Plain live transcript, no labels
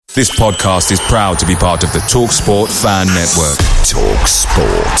This podcast is proud to be part of the TalkSport Fan Network.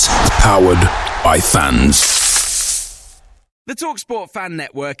 TalkSport. Powered by fans. The TalkSport Fan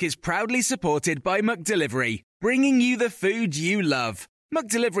Network is proudly supported by McDelivery, bringing you the food you love.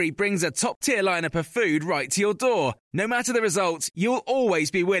 McDelivery brings a top-tier lineup of food right to your door. No matter the result, you'll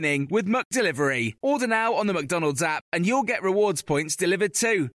always be winning with McDelivery. Order now on the McDonald's app and you'll get rewards points delivered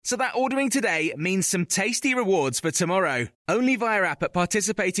too. So that ordering today means some tasty rewards for tomorrow. Only via app at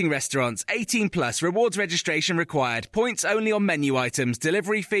participating restaurants. 18 plus. Rewards registration required. Points only on menu items.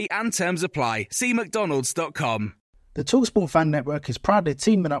 Delivery fee and terms apply. See mcdonalds.com. The TalkSport Fan Network is proudly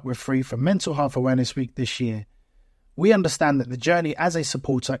teaming up with Free for Mental Health Awareness Week this year. We understand that the journey as a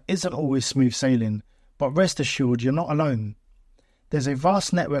supporter isn't always smooth sailing, but rest assured you're not alone. There's a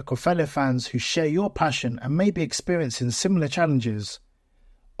vast network of fellow fans who share your passion and may be experiencing similar challenges.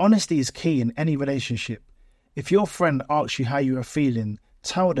 Honesty is key in any relationship. If your friend asks you how you are feeling,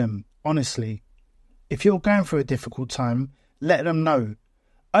 tell them honestly. If you're going through a difficult time, let them know.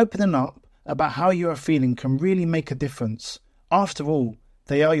 Opening up about how you are feeling can really make a difference. After all,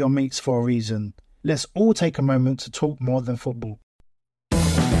 they are your mates for a reason. Let's all take a moment to talk more than football.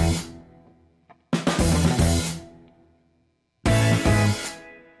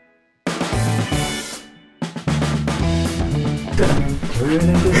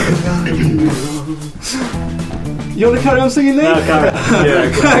 You want to carry on singing, Lee? No, carry on.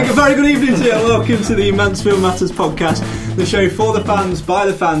 Yeah, very good evening to you and welcome to the Mansfield Matters podcast, the show for the fans, by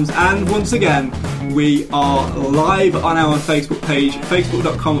the fans, and once again, we are live on our Facebook page,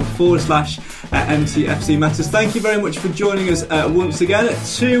 facebook.com/MCFC Matters. Thank you very much for joining us once again.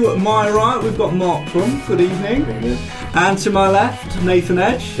 To my right, we've got Mark Plum. Good evening. Good evening. And to my left, Nathan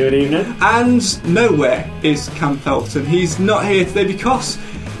Edge. Good evening. And nowhere is Cam Felton. He's not here today because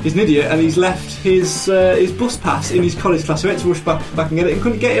he's an idiot and he's left his bus pass in his college class. So he had to rush back and get it and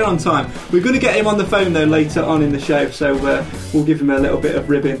couldn't get here on time. We're going to get him on the phone though later on in the show, so we'll give him a little bit of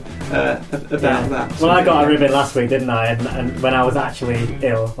ribbing about that. Well, I got a ribbon last week, didn't I? And when I was actually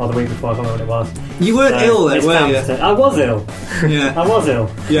ill, or the week before, I don't know what it was. You weren't ill then, were you? I was ill. Yeah, I was ill.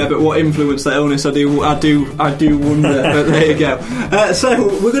 Yeah, but what influenced that illness? I do wonder. But there you go.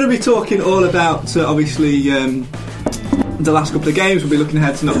 So we're going to be talking all about obviously. The last couple of games. We'll be looking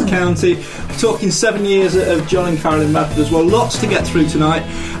ahead to Notts County. We're talking 7 years of John and Carolyn Radford as well. Lots to get through tonight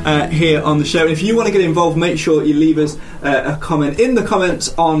here on the show. And if you want to get involved, make sure you leave us a comment in the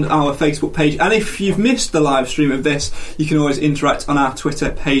comments on our Facebook page. And if you've missed the live stream of this, you can always interact on our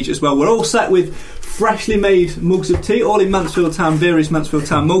Twitter page as well. We're all set with freshly made mugs of tea, all in Mansfield Town, various Mansfield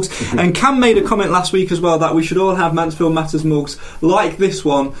Town mugs. And Cam made a comment last week as well that we should all have Mansfield Matters mugs like this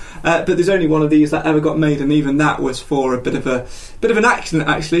one, but there's only one of these that ever got made, and even that was for a bit of an accident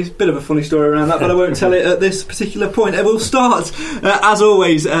actually. It's a bit of a funny story around that, but I won't tell it at this particular point. We'll start as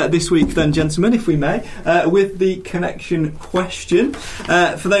always this week then, gentlemen, if we may, with the connection question.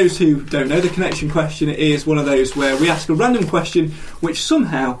 For those who don't know, the connection question is one of those where we ask a random question which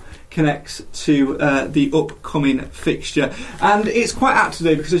somehow connects to the upcoming fixture, and it's quite apt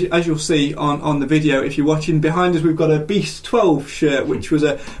today because as you'll see on the video if you're watching, behind us we've got a Beast 12 shirt which was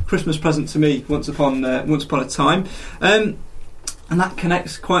a Christmas present to me once upon a time, and that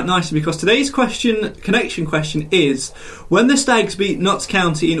connects quite nicely because today's connection question is: when the Stags beat Notts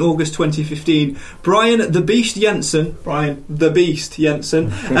County in August 2015, Brian the Beast Jensen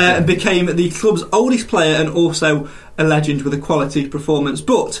became the club's oldest player and also a legend with a quality performance.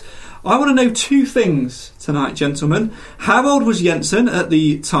 But I want to know two things tonight, gentlemen. How old was Jensen at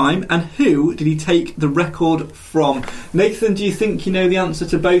the time, and who did he take the record from? Nathan, do you think you know the answer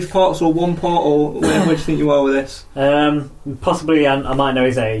to both parts or one part, or where do you think you are with this? Possibly, I might know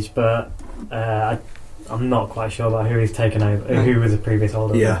his age, but I'm not quite sure about who he's taken over, who was the previous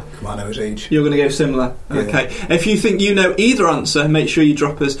holder. Yeah, I know his age. You're going to go similar? Yeah. Okay. If you think you know either answer, make sure you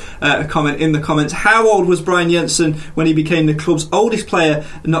drop us a comment in the comments. How old was Brian Jensen when he became the club's oldest player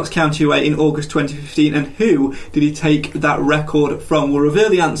at Notts County away in August 2015, and who did he take that record from? We'll reveal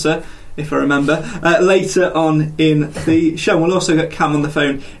the answer, if I remember, later on in the show. We'll also get Cam on the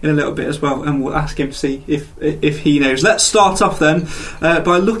phone in a little bit as well, and we'll ask him to see if he knows. Let's start off then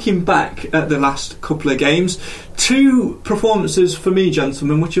by looking back at the last couple of games. Two performances for me,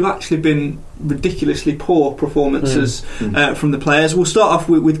 gentlemen, which have actually been ridiculously poor performances from the players. We'll start off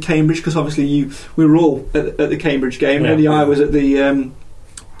with Cambridge, because obviously we were all at the Cambridge game. Only I was at the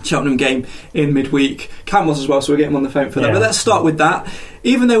Cheltenham game in midweek. Cam was as well, so we'll get him on the phone for that. But let's start with that.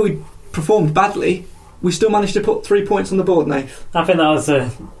 Even though we performed badly, we still managed to put 3 points on the board, Nath. I think that was the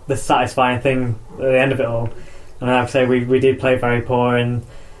satisfying thing at the end of it all. And I have to say we did play very poor, and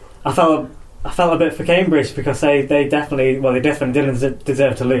I felt I felt a bit for Cambridge because they definitely didn't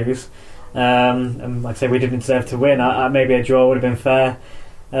deserve to lose. And like I say, we didn't deserve to win. Maybe a draw would have been fair,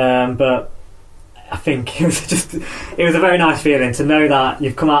 but I think it was a very nice feeling to know that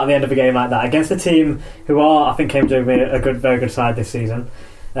you've come out at the end of a game like that against a team who are, I think, Cambridge will be a very good side this season.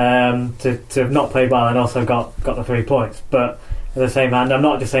 To have not played well and also got the 3 points, but at the same hand, I'm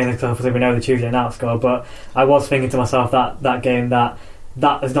not just saying this because obviously we know the Tuesday night score, but I was thinking to myself that game that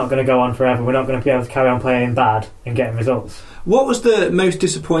is not going to go on forever. We're not going to be able to carry on playing bad and getting results. What was the most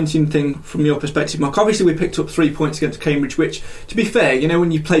disappointing thing from your perspective, Mark? Obviously we picked up 3 points against Cambridge, which, to be fair,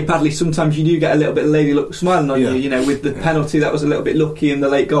 when you play badly sometimes you do get a little bit of lady luck smiling on you, with the penalty that was a little bit lucky and the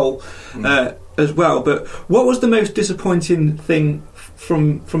late goal as well. But what was the most disappointing thing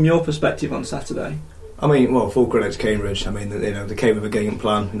from your perspective on Saturday? I mean, well, full credit to Cambridge. I mean, they came with a game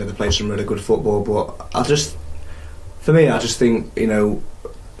plan. They played some really good football. But I just think,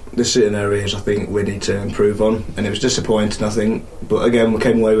 there's certain areas I think we need to improve on, and it was disappointing, I think. But again, we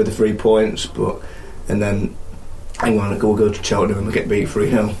came away with the 3 points. And then, hang on, we'll go to Cheltenham and we get beat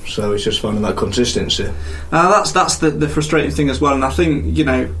 3-0. So it's just finding that consistency. That's the frustrating thing as well. And I think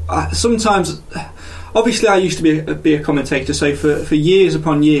sometimes. Obviously, I used to be a commentator, so for years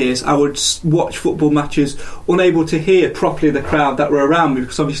upon years, I would watch football matches unable to hear properly the crowd that were around me,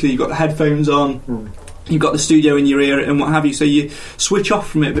 because obviously you've got the headphones on, you've got the studio in your ear and what have you, so you switch off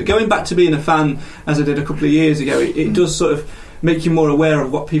from it. But going back to being a fan, as I did a couple of years ago, it does sort of make you more aware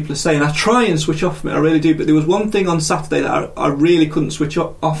of what people are saying. I try and switch off from it, I really do, but there was one thing on Saturday that I really couldn't switch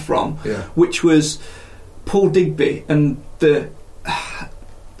off from, which was Paul Digby and the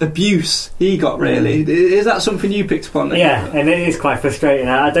abuse he got, really. Is that something you picked up on? Yeah, and it is quite frustrating.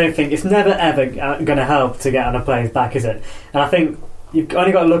 I don't think it's never ever going to help to get on a player's back, is it? And I think you've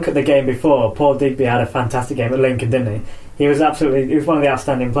only got to look at the game before. Paul Digby had a fantastic game at Lincoln, didn't he? He was one of the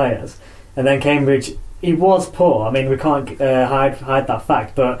outstanding players. And then Cambridge, he was poor. I mean, we can't hide that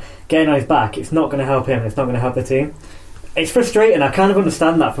fact, but getting on his back, it's not going to help him, it's not going to help the team. It's frustrating. I kind of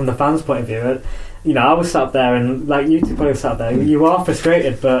understand that from the fans' point of view. I was sat there, and like you two probably sat there, you are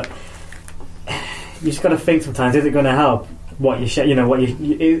frustrated, but you just got to think sometimes, is it going to help what you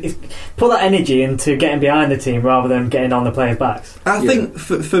put that energy into getting behind the team rather than getting on the players' backs? I think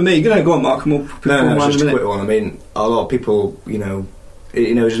for me, go on, Mark. No, it's just a quick one. I mean, a lot of people, he's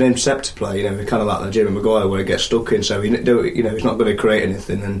an interceptor player. Kind of like the Jamie Maguire, where he gets stuck in. So he's not going to create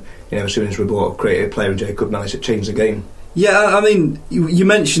anything. And as soon as we bought a creative player in Jacob Nice, it changed the game. Yeah, I mean, you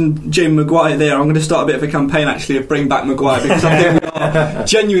mentioned Jamie Maguire there. I'm going to start a bit of a campaign, actually, of bring back Maguire, because I think we are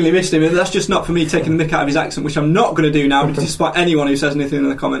genuinely missed him. And that's just not for me taking the mick out of his accent, which I'm not going to do now, despite anyone who says anything in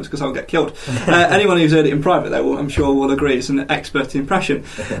the comments, because I'll get killed. Anyone who's heard it in private, though, I'm sure will agree it's an expert impression.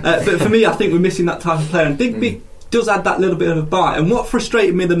 But for me, I think we're missing that type of player, and Digby does add that little bit of a bite. And what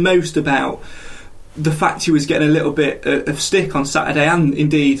frustrated me the most about the fact he was getting a little bit of stick on Saturday and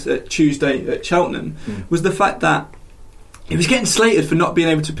indeed Tuesday at Cheltenham was the fact that he was getting slated for not being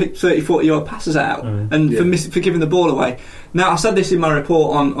able to pick 30-40 yard passes out and for giving the ball away. Now, I said this in my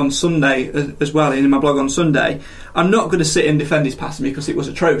report on Sunday as well, in my blog on Sunday. I'm not going to sit and defend his passing because it was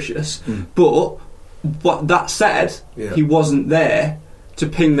atrocious, but what that said, he wasn't there to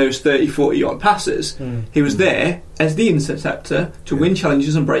ping those 30-40 yard passes. He was there as the interceptor to win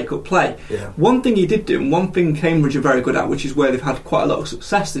challenges and break up play. One thing he did do, and one thing Cambridge are very good at, which is where they've had quite a lot of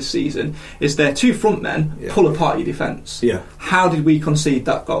success this season, is their two front men pull apart your defence. How did we concede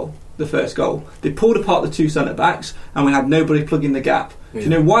that goal, the first goal? They pulled apart the two centre backs and we had nobody plugging the gap. Do you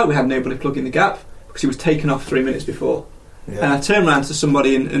know why we had nobody plugging the gap? Because he was taken off 3 minutes before. And I turned around to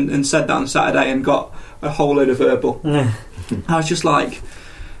somebody and said that on Saturday and got a whole load of verbal. I was just like,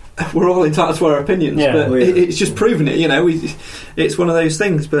 we're all entitled to our opinions, but it's just proving it. It's one of those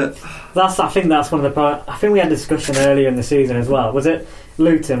things. But I think that's one of the. I think we had a discussion earlier in the season as well. Was it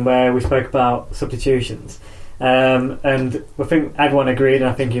Luton where we spoke about substitutions? And I think everyone agreed, and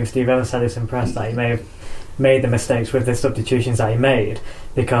I think even Steve Evans said this in press, that he may have made the mistakes with the substitutions that he made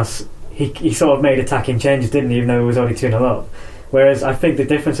because he sort of made attacking changes, didn't he? Even though he was already 2-0 up. Whereas I think the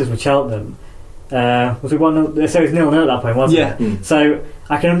differences with Cheltenham. Was it 1-0? So it was 0-0 at that point, wasn't it? So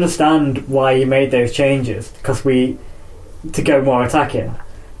I can understand why he made those changes because to go more attacking,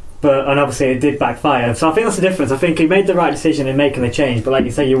 and obviously it did backfire. So I think that's the difference. I think he made the right decision in making the change, but like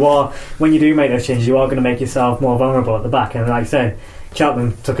you say, when you do make those changes, you are going to make yourself more vulnerable at the back. And like you said,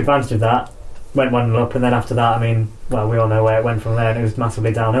 Cheltenham took advantage of that, went 1-0 up, and then after that, I mean, well, we all know where it went from there, and it was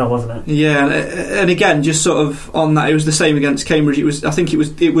massively downhill, wasn't it? Yeah, and again, just sort of on that, it was the same against Cambridge. It was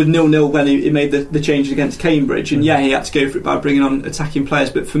 0-0 when he made the changes against Cambridge, and he had to go for it by bringing on attacking players.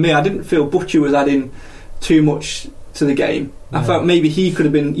 But for me, I didn't feel Butcher was adding too much to the game. I felt maybe he could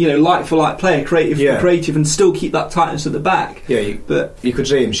have been, like for like player, creative, and still keep that tightness at the back. Yeah, but you could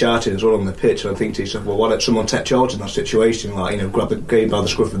see him shouting as well on the pitch. And I think to yourself, well, why don't someone take charge in that situation? Like, grab the game by the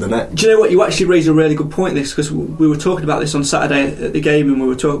scruff of the neck. Do you know what? You actually raised a really good point. This because we were talking about this on Saturday at the game, and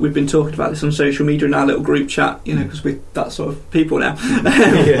we've been talking about this on social media in our little group chat. Because we're that sort of people now.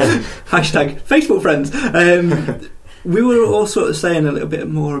 Hashtag Facebook friends. We were all sort of saying a little bit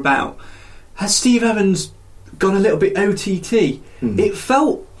more about, has Steve Evans gone a little bit OTT? It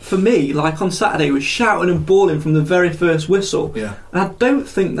felt for me like on Saturday he was shouting and bawling from the very first whistle, and I don't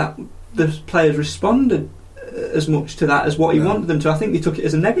think that the players responded as much to that as what he wanted them to. I think they took it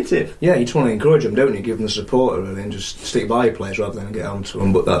as a negative. Yeah, you just want to encourage them, don't you? Give them the support really, and just stick by your players rather than get on to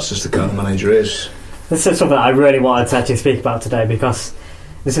them. But that's just the kind of manager he is. This is something that I really wanted to actually speak about today, because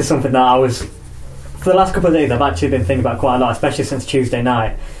this is something that for the last couple of days I've actually been thinking about quite a lot, especially since Tuesday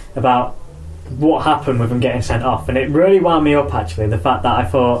night, about what happened with him getting sent off. And it really wound me up, actually, the fact that I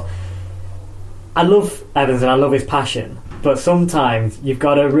thought, I love Evans and I love his passion, but sometimes you've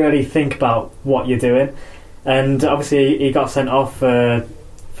got to really think about what you're doing. And obviously he got sent off for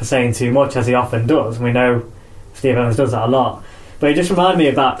saying too much, as he often does. We know Steve Evans does that a lot. But it just reminded me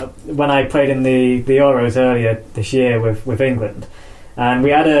about when I played in the Euros earlier this year with England, and we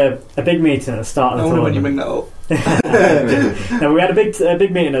had a big meeting at the start of the tournament. When you bring that up. No, we had a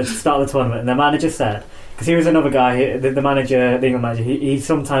big meeting at the start of the tournament, and the manager said, because he was another guy, the England manager, he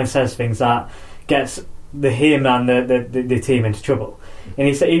sometimes says things that gets him and the team into trouble. And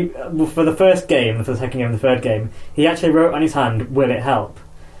he said, for the first game, for the second game and the third game, he actually wrote on his hand, "Will it help?"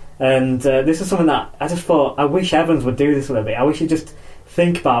 And this is something that I just thought, I wish Evans would do this a little bit. I wish he'd just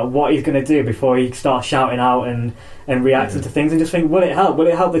think about what he's going to do before he starts shouting out and reacting to things, and just think, will it help? Will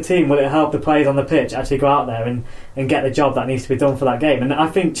it help the team? Will it help the players on the pitch actually go out there and get the job that needs to be done for that game? And I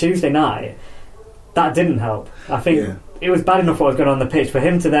think Tuesday night, that didn't help. I think it was bad enough what was going on the pitch. For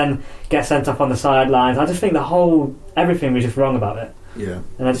him to then get sent off on the sidelines, I just think everything was just wrong about it. Yeah.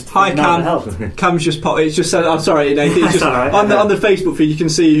 And I just Hi Cam. Cam's just popped. It's just said. I'm sorry, Nathan. It's just right. on the Facebook feed. You can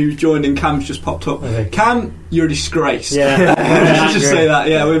see who's joined, and Cam's just popped up. Okay. Cam, you're a disgrace. Yeah. Just say that.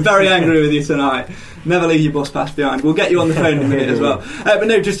 Yeah, we're very angry with you tonight. Never leave your bus pass behind. We'll get you on the phone in a minute as well. But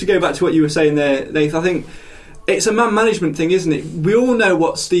no, just to go back to what you were saying there, Nathan. I think it's a man management thing, isn't it? We all know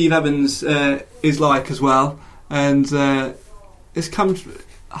what Steve Evans is like as well, and it's come.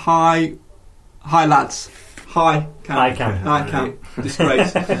 Hi lads. Hi Cam.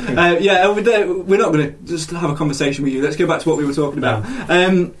 Disgrace. We're not going to just have a conversation with you. Let's go back to what we were talking about.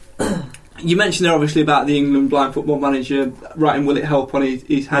 You mentioned there obviously about the England blind football manager writing "Will it help" on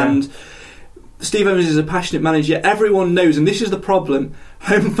his hand. Steve Evans is a passionate manager. Everyone knows, and this is the problem,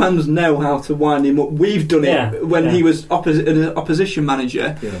 home fans know how to wind him up. We've done it when he was an opposition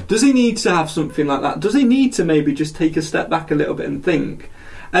manager. Does he need to have something like that? Does he need to maybe just take a step back a little bit and think?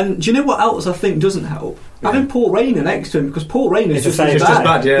 And do you know what else I think doesn't help? Having Paul Rayner next to him, because Paul Rayner is just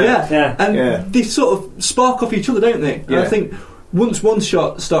bad. And they sort of spark off each other, don't they? And I think once one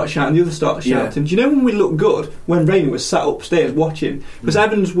starts shouting, the other starts shouting. Do you know when we look good? When Rayner was sat upstairs watching. Because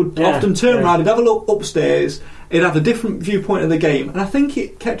Evans would often turn around, he'd have a look upstairs, he'd have a different viewpoint of the game, and I think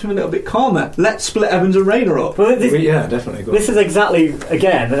it kept him a little bit calmer. Let's split Evans and Rayner up. Well, definitely. This is exactly,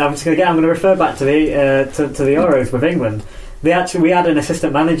 again, and I'm going to refer back to the Euros with England. We had an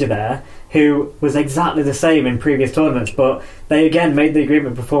assistant manager there who was exactly the same in previous tournaments, but they again made the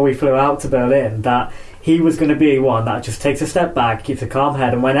agreement before we flew out to Berlin that he was going to be one that just takes a step back, keeps a calm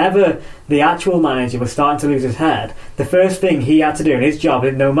head, and whenever the actual manager was starting to lose his head, the first thing he had to do in his job,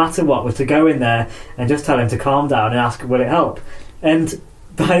 no matter what, was to go in there and just tell him to calm down and ask, will it help? And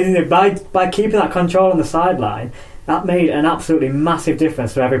by keeping that control on the sideline, that made an absolutely massive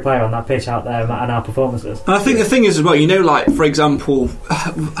difference for every player on that pitch out there and our performances. And I think the thing is as well, like for example,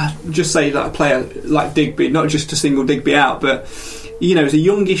 just say that a player like Digby, not just to single Digby out, but as a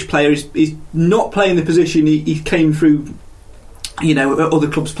youngish player, he's not playing the position he came through, other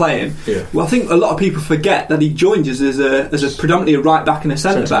clubs playing. Well, I think a lot of people forget that he joined us as a predominantly a right back and a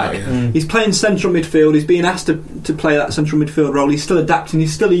centre back. He's playing central midfield. He's being asked to play that central midfield role. He's still adapting.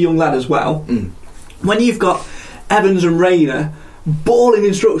 He's still a young lad as well. When you've got Evans and Rayner bawling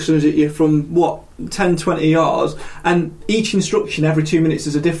instructions at you from 10-20 yards, and each instruction every 2 minutes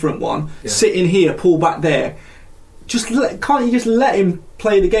is a different one. Sit in here, pull back there. Can't you just let him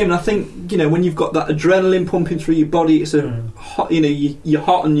play the game? And I think when you've got that adrenaline pumping through your body, it's hot. You're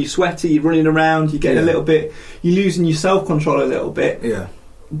hot and you're sweaty. You're running around. You're getting a little bit. You're losing your self control a little bit.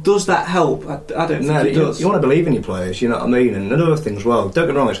 Does that help? I don't think it does. You want to believe in your players, you know what I mean? And another thing as well, don't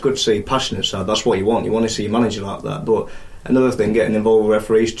get me wrong, it's good to see passionate side, that's what you want. You want to see your manager like that, but another thing, getting involved with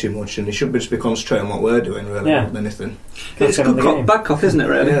referees too much, and they should just be concentrating on what we're doing, really, more than anything. It's good cop, bad cop, isn't it,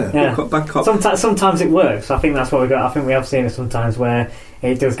 really? Yeah. Good cop, bad cop. Sometimes it works. I think that's what we got. I think we have seen it sometimes where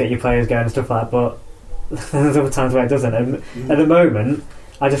it does get your players going and stuff like that, but there's other times where it doesn't. And at the moment,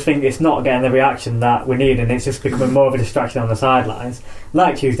 I just think it's not getting the reaction that we need, and it's just becoming more of a distraction on the sidelines,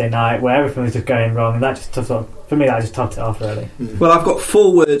 like Tuesday night, where everything was just going wrong, and that just for me, that just topped it off, really. Well, I've got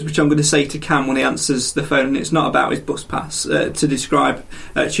 4 words which I'm going to say to Cam when he answers the phone, and it's not about his bus pass, to describe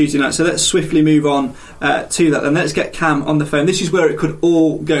Tuesday night. So let's swiftly move on to that, and let's get Cam on the phone. This is where it could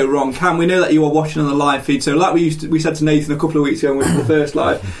all go wrong. Cam, we know that you are watching on the live feed, so like we said to Nathan a couple of weeks ago when we did the first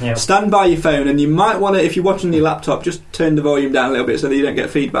live, stand by your phone, and you might want to, if you're watching on your laptop, just turn the volume down a little bit so that you don't get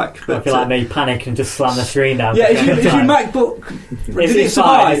feedback. But, I feel like me, panic and just slam the screen down. Yeah, if your MacBook... Did it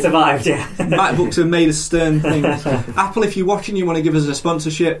survive? It survived, yeah. MacBooks have made us stern things. Apple, if you're watching, you want to give us a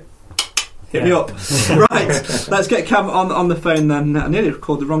sponsorship, hit me up. Right, let's get Cam on the phone then. I nearly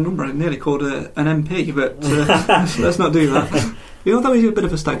called the wrong number. I nearly called an MP, but let's not do that. Although he's a bit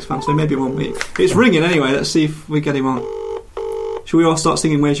of a Stags fan, so maybe 1 week. It's ringing anyway. Let's see if we get him on. Shall we all start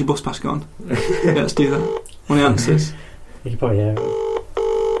singing "Where's Your Bus Pass Gone"? Yeah, let's do that when he answers. You can probably hear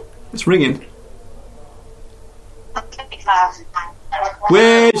it. It's ringing.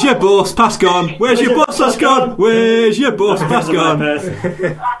 Where's your bus pass gone? Where's your bus pass gone? Where's your bus pass gone?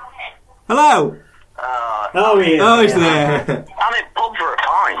 Hello? Oh, he is. Oh, he's there. I'm in pub for a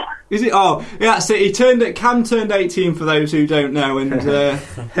pint. Is it? Oh, yeah, that's it. Cam turned 18 for those who don't know,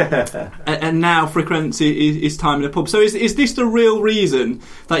 and now frequency is time in a pub. So is this the real reason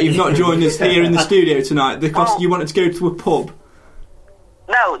that you've not joined us here in the studio tonight? Because you wanted to go to a pub?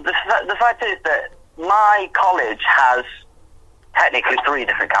 No, the fact is that my college has technically 3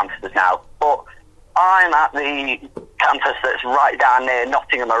 different campuses now, but I'm at the campus that's right down near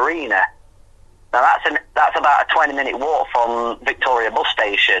Nottingham Arena. Now that's about a 20-minute walk from Victoria bus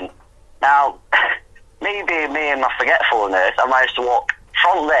station. Now, me and my forgetfulness, I managed to walk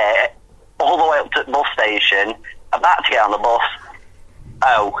from there all the way up to the bus station, about to get on the bus.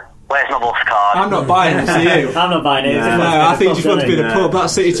 Oh, where's my bus card? I'm not buying it, to you. I'm not buying it. No, I think he just wants to be in a pub.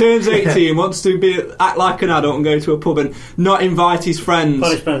 That's it. He turns 18, wants to act like an adult and go to a pub and not invite his friends.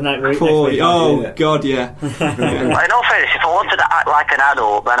 Punishment next week. God, yeah. In all fairness, if I wanted to act like an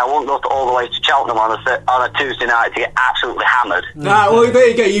adult, then I wouldn't go all the way to Cheltenham on a Tuesday night to get absolutely hammered. Well, there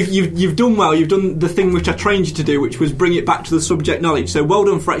you go. You've done well. You've done the thing which I trained you to do, which was bring it back to the subject knowledge. So well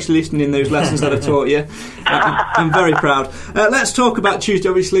done for actually listening in those lessons that I taught you. I'm very proud. Let's talk about Tuesday.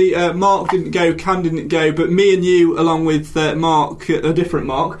 Obviously, Mark didn't go, Cam didn't go, but me and you, along with Mark, a different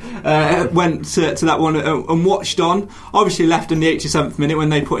Mark, went to that one and watched on. Obviously left in the 87th minute when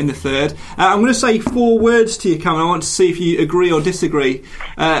they put in the third. I'm going to say 4 words to you, Cam. I want to see if you agree or disagree.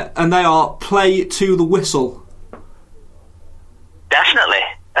 And they are play to the whistle. Definitely.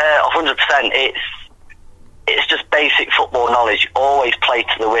 100%. It's just basic football knowledge. Always play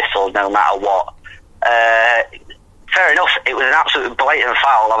to the whistle no matter what. Fair enough, it was an absolute blatant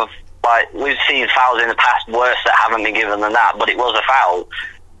foul. We've seen fouls in the past worse that haven't been given than that, but it was a foul.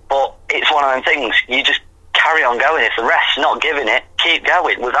 But it's one of them things, you just carry on going. If the ref's not giving it, keep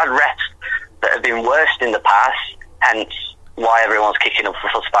going. We've had refs that have been worse in the past, hence why everyone's kicking up the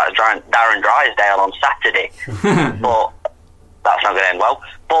fuss about Darren Drysdale on Saturday. But that's not going to end well.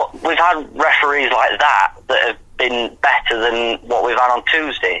 But we've had referees like that have been better than what we've had on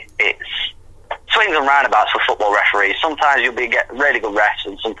Tuesday. It's swings and roundabouts for football referees. Sometimes you'll get really good refs,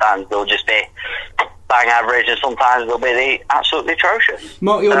 and sometimes they'll just be bang average, and sometimes they'll be absolutely atrocious.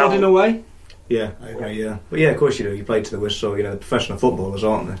 Mark, you're nodding away? Yeah, I agree, yeah. But yeah, of course you do. You play to the whistle, the professional footballers,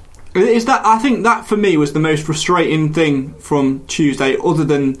 aren't they? I think that for me was the most frustrating thing from Tuesday, other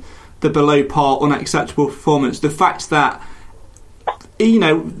than the below par unacceptable performance. The fact that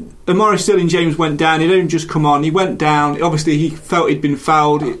Amari Sterling-James went down. He didn't just come on. He went down. Obviously, he felt he'd been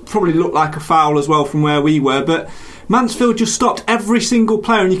fouled. It probably looked like a foul as well from where we were. But Mansfield just stopped every single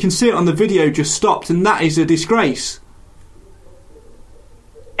player, and you can see it on the video, just stopped, and that is a disgrace.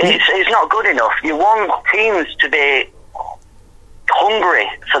 It's not good enough. You want teams to be hungry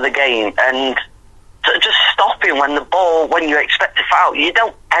for the game and just stopping when you expect a foul. You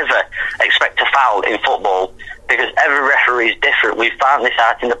don't ever expect a foul in football because every referee is different. We've found this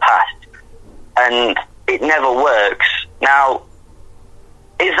out in the past and it never works. Now,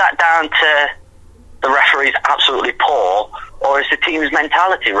 is that down to the referees absolutely poor, or is the team's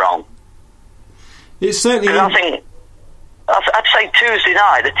mentality wrong? It's certainly... I'd say Tuesday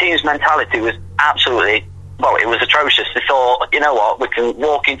night, the team's mentality was absolutely... Well, it was atrocious. They thought, you know what, we can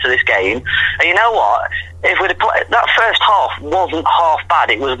walk into this game. And you know what? If we'd played, that first half wasn't half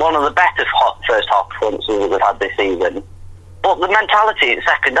bad. It was one of the better first half performances that we've had this season. But the mentality in the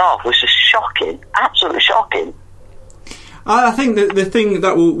second half was just shocking, absolutely shocking. I think that the thing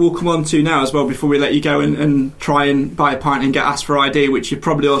that we'll come on to now as well, before we let you go and try and buy a pint and get asked for ID, which you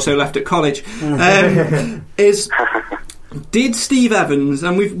probably also left at college, is did Steve Evans,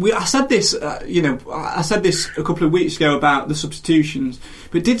 and I said this, I said this a couple of weeks ago about the substitutions,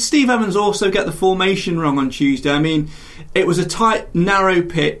 but did Steve Evans also get the formation wrong on Tuesday? I mean, it was a tight, narrow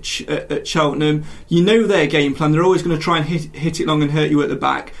pitch at Cheltenham. You know their game plan; they're always going to try and hit it long and hurt you at the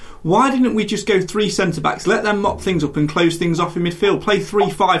back. Why didn't we just go 3 centre-backs, let them mop things up and close things off in midfield, play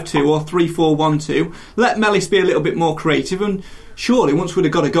 3-5-2 or 3-4-1-2, let Mellis be a little bit more creative, and surely once we'd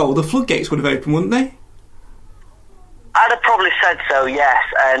have got a goal, the floodgates would have opened, wouldn't they? I'd have probably said so, yes,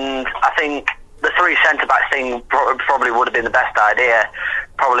 and I think the 3 centre-back thing probably would have been the best idea.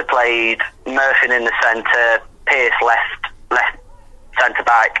 Probably played Murphy in the centre, Pearce left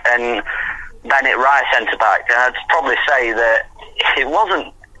centre-back, and Bennett right centre-back. And I'd probably say that it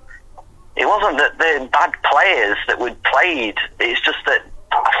wasn't that the bad players that we'd played. It's just that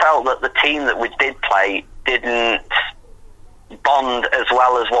I felt that the team that we did play didn't bond as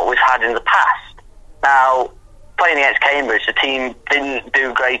well as what we've had in the past. Now, playing against Cambridge, the team didn't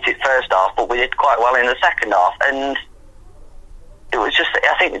do great at first half, but we did quite well in the second half. And it was just,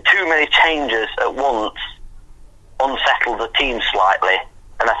 I think, too many changes at once unsettled the team slightly.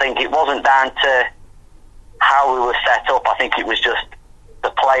 And I think it wasn't down to how we were set up. I think it was just the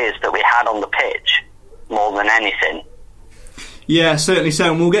players that we had on the pitch more than anything. Yeah, certainly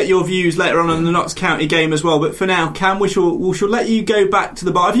so, and we'll get your views later on the Notts County game as well. But for now, Cam, we shall let you go back to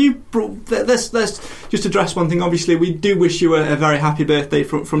the bar. Let's just address one thing. Obviously, we do wish you a very happy birthday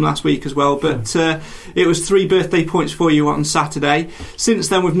from last week as well. But it was 3 birthday points for you on Saturday. Since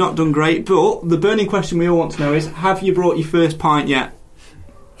then, we've not done great. But the burning question we all want to know is: have you brought your first pint yet?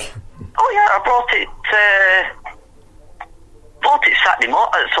 Oh yeah, I brought it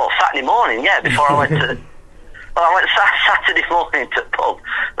Saturday morning. Yeah, before I went to. Well, I went Saturday morning to the pub.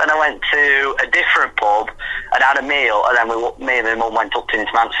 Then I went to a different pub and had a meal, and then me and my mum went up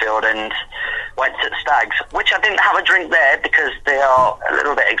into Mansfield and went to the Stags, which I didn't have a drink there because they are a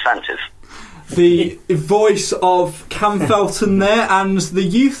little bit expensive. The voice of Cam Felton there, and the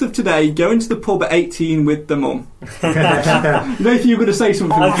youth of today going to the pub at 18 with the mum. Nathan, you were going to say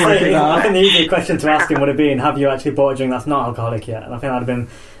something. I think the easier question to ask him would have been, have you actually bought a drink that's not alcoholic yet? And I think that would have been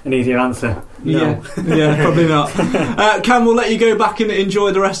an easier answer. No. Yeah, probably not. Cam, we'll let you go back and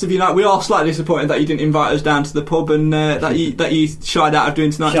enjoy the rest of your night. We are slightly disappointed that you didn't invite us down to the pub and that you shied out of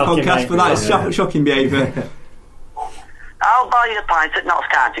doing tonight's podcast, but that is shocking behaviour. I'll buy you a pint at Notts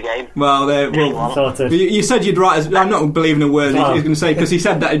County game. Well, you said you'd write as... I'm not believing a word he's going to say, because he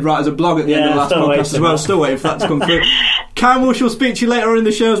said that he'd write as a blog at the end of the last podcast as well. Still waiting for that to come through. Cam, we shall speak to you later on in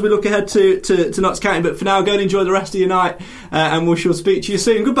the show as we look ahead to Notts County, but for now, go and enjoy the rest of your night, and we shall speak to you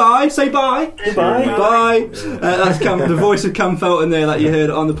soon. Goodbye. Say bye. Goodbye. Bye. That's the voice of Cam Felton there that you heard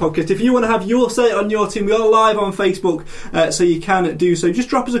on the podcast. If you want to have your say on your team, we are live on Facebook, so you can do so. Just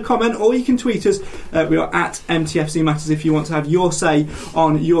drop us a comment, or you can tweet us. We are at MTFC Matters if you want to have your say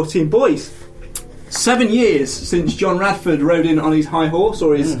on your team. Boys, 7 years since John Radford rode in on his high horse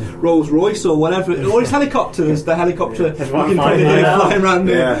or his Rolls Royce or whatever, or his helicopter. There's the helicopter flying around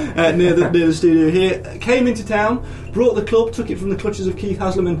near the studio here. Came into town, brought the club, took it from the clutches of Keith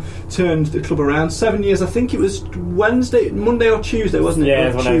Haslam and turned the club around. 7 years, I think it was Monday or Tuesday, wasn't it?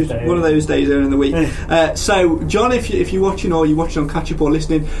 Yeah, one of those days earlier in the week. So, John, if you're watching or you're watching on Catch Up or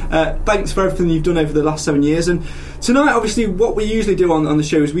listening, thanks for everything you've done over the last 7 years. And tonight, obviously, what we usually do on the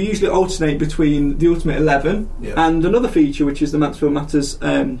show is we usually alternate between the Ultimate 11 and another feature, which is the Mansfield Matters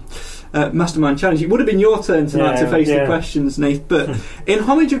Mastermind Challenge. It would have been your turn tonight to face the questions, Nath, but in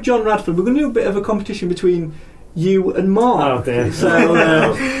homage of John Radford, we're going to do a bit of a competition between you and Mark. Oh dear.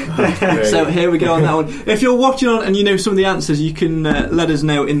 So here we go on that one. If you're watching on and you know some of the answers, you can let us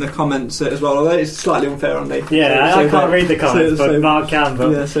know in the comments as well, although it's slightly unfair on Nath. Yeah, I can't read the comments, but Mark can.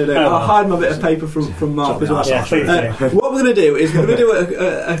 But I'll hide my bit of paper from Mark as well. Yeah, please do. What we're going to do is we're going to do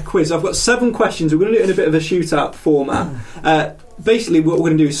a quiz. I've got 7 questions. We're going to do it in a bit of a shootout format. Basically, what we're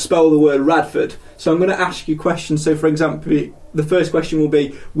going to do is spell the word Radford. So I'm going to ask you questions. So, for example, the first question will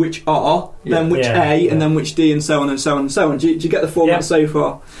be which R, then which A, and then which D, and so on and so on and so on. Do you get the format so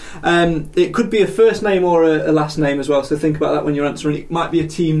far? It could be a first name or a last name as well, so think about that when you're answering. It might be a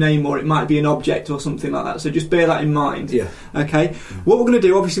team name or it might be an object or something like that, so just bear that in mind. Yeah. Okay? What we're going to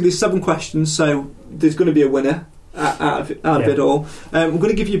do, obviously there's 7 questions, so there's going to be a winner out of it all. We're going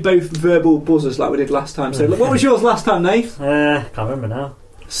to give you both verbal buzzers like we did last time. So what was yours last time, Nath? Can't remember now.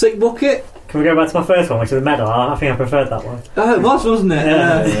 Sick bucket? Can we go back to my first one, which is the medal? I think I preferred that one. Oh, it was, wasn't it?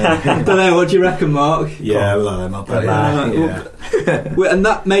 I don't know. What do you reckon, Mark? Yeah, well, And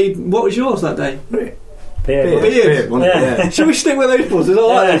that made. What was yours that day? Beard. Yeah. Should we stick with those buzzers? I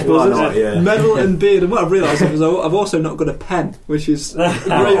like those Why buzzers. not, yeah. Medal and beard. And what I've realised is I've also not got a pen, which is a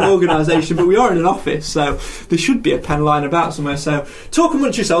great organisation. But we are in an office, so there should be a pen lying about somewhere. So talk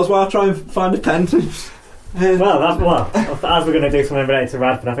amongst yourselves while I try and find a pen. As we're going to do something related to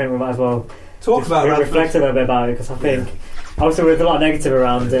Radford, I think we might as well talk about Radford. Reflect a little bit about it, because I think obviously there's a lot of negative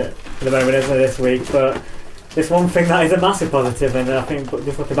around it at the moment, isn't there, this week? But it's one thing that is a massive positive, and I think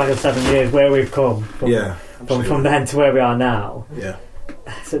just looking back at 7 years, where we've come from then to where we are now. Yeah.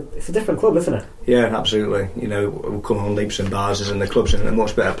 It's a different club, isn't it? Yeah, absolutely. You know, we'll come on leaps and bounds, and the club's in a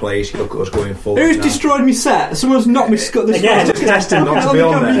much better place. You look at us going forward. Who's now. destroyed me set? Someone's knocked me Again, it's destined not to be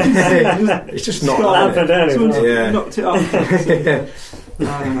on there. It's just not on it. Someone's knocked it off.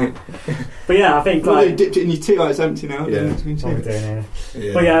 But yeah, I think you dipped it in your tea. It's empty now. Yeah.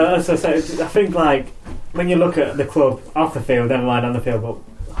 But yeah, as I say, I think like when you look at the club off the field, never mind on the field, but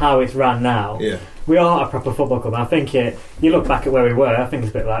how it's ran now. Yeah. We are a proper football club. I think you look back at where we were, I think it's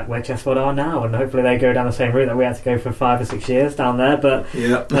a bit like where Chesterfield are now, and hopefully they go down the same route that we had to go for 5 or 6 years down there. But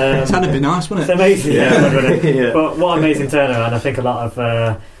it's had to be nice, wouldn't it? It's amazing, yeah. But what an amazing turnaround! I think a lot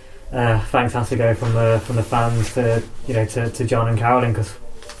of thanks has to go from the fans to John and Caroline, because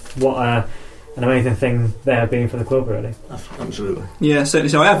what an amazing thing they have been for the club, really. Absolutely. Yeah, certainly.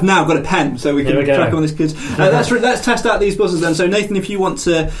 So I have now got a pen, so we can track on this, kids. Let's test out these buzzers then. So Nathan, if you want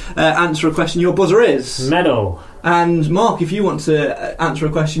to answer a question, your buzzer is medal. And Mark, if you want to answer a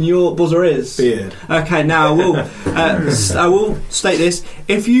question, your buzzer is beard. Okay, now I will state this: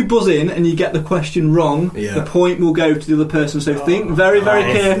 if you buzz in and you get the question wrong, the point will go to the other person. So think very, very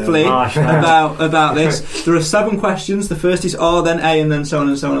carefully about this. There are 7 questions. The first is R, then A, and then so on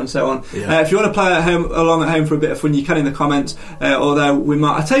and so on and so on. If you want to play along at home for a bit of fun, you can in the comments. Although we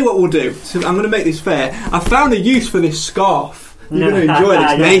might, I tell you what we'll do. So I'm going to make this fair. I found a use for this scarf. You're going to enjoy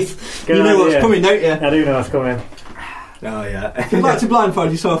this, Nath. You know what's coming, don't you? I do know what's coming. Oh yeah. If you'd like to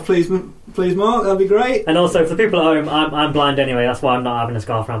blindfold yourself, please, Mark. That'd be great. And also for people at home, I'm blind anyway. That's why I'm not having a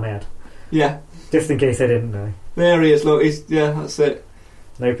scarf around my head. Yeah. Just in case they didn't know. There he is. Look, that's it.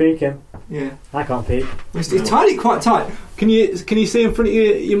 No peeking. Yeah. I can't peek. It's tight, quite tight. Can you see in front of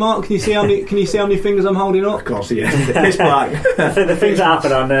you, Mark? Can you see how many fingers I'm holding up? I can't see anything. It's black. The things that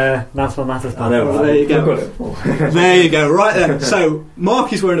happen on National Matters. I know. There you go. There you go. Right then. So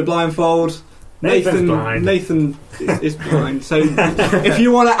Mark is wearing a blindfold. Nathan is blind. So if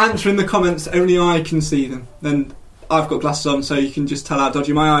you want to answer in the comments, only I can see them. Then I've got glasses on, so you can just tell how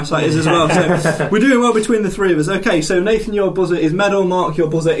dodgy my eyesight is as well. So we're doing well between the 3 of us. Okay, so Nathan, your buzzer is medal. Mark, your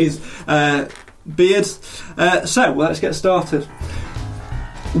buzzer is beard. So let's get started.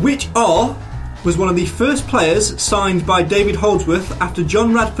 Which R was one of the first players signed by David Holdsworth after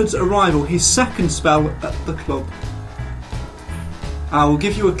John Radford's arrival, his second spell at the club? I will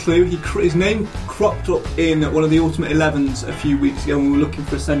give you a clue. His name cropped up in one of the Ultimate 11s a few weeks ago when we were looking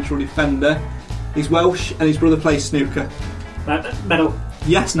for a central defender. He's Welsh and his brother plays snooker. Medal.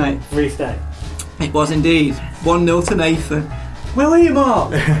 Yes, Nate. Reece Day. It was indeed. 1-0 to Nathan. Where were you,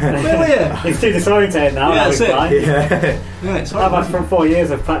 Mark? Where were you? It's too disorientated now. Yeah, that's it. Yeah, it's I've had from 4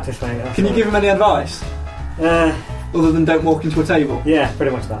 years of practice, mate. Can you give him any advice? Other than don't walk into a table? Yeah,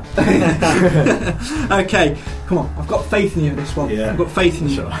 pretty much that. Okay, come on. I've got faith in you this one. Yeah. I've got faith in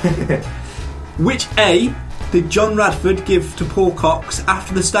you. Which A did John Radford give to Paul Cox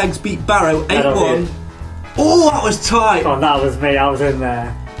after the Stags beat Barrow 8-1? Oh, that was tight! Oh, that was me. I was in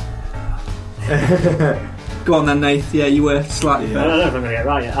there. Go on then, Nath. Yeah, you were slightly better. I don't know if I'm going to get it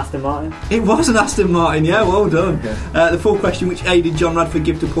right yet. Aston Martin? It was an Aston Martin, yeah, well done. The full question: which A did John Radford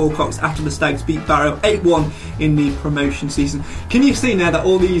give to Paul Cox after the Stags beat Barrow 8-1 in the promotion season? Can you see now that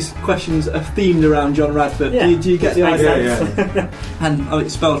all these questions are themed around John Radford? Yeah. Do you get the idea? Yeah. And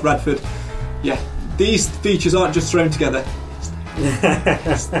it spells Radford. Yeah. These features aren't just thrown together.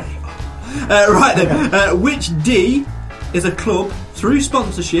 Right then. Which D is a club through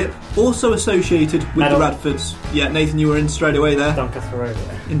sponsorship also associated with the Radfords? Yeah, Nathan, you were in straight away there. Doncaster Road.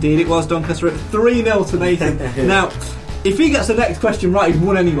 Indeed, it was Doncaster Road. 3-0 to Nathan. Now, if he gets the next question right, he's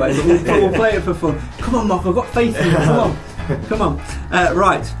won anyway. But we'll play it for fun. Come on, Mark. I've got faith in you. Come on.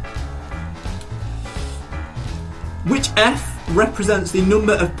 Right. Which F represents the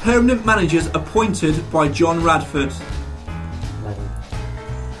number of permanent managers appointed by John Radford?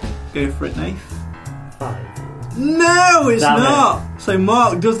 Go for it, Nath. 5. No, it's not. So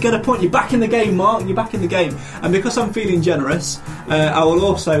Mark does get a point. You're back in the game, Mark. You're back in the game. And because I'm feeling generous, I will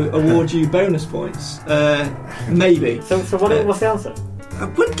also award you bonus points. Maybe. So what's the answer?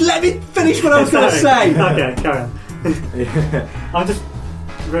 Let me finish what I was going to say. Okay, carry on. I'm just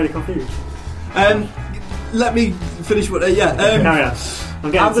really confused. Let me finish what. Carry on.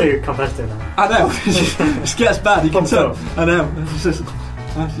 I'm getting too competitive now. I know. It gets bad. You can tell. Up. I know.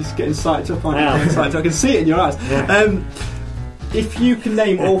 I'm just getting psyched up. I can see it in your eyes. Yeah. If you can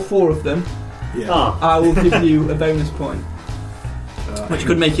name all 4 of them, I will give you a bonus point. Which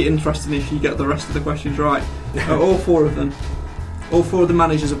could make it interesting if you get the rest of the questions right. All 4 of them. All 4 of the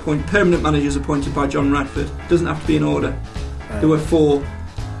managers permanent managers appointed by John Radford. Doesn't have to be in order. There were 4.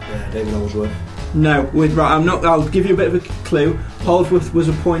 David Holdsworth. No, I'll give you a bit of a clue. Holdsworth was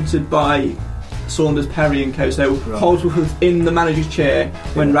appointed by Saunders, Perry and co. So Holdsworth was in the manager's chair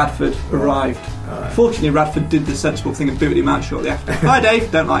when Radford arrived. Fortunately, Radford did the sensible thing and booted him out shortly after. Hi, Dave.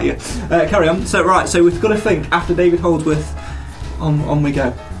 Don't like you. Carry on. So we've got to think after David Holdsworth. On we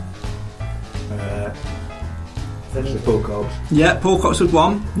go. Paul Cox. Yeah, Paul Cox was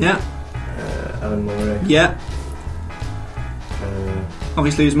 1. Yeah. Alan Murray. Yeah.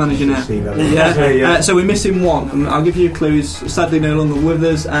 Obviously, who's manager now? Steve Evans. Yeah. So we're missing 1. And I'll give you a clue. He's sadly no longer with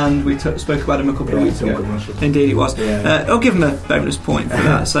us, and we spoke about him a couple of weeks ago. Indeed, it was. Yeah. I'll give him a bonus point for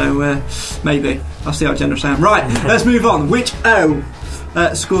that. So maybe I'll see how generous I am. Right. Let's move on. Which O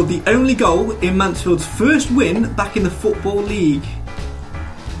scored the only goal in Mansfield's first win back in the Football League?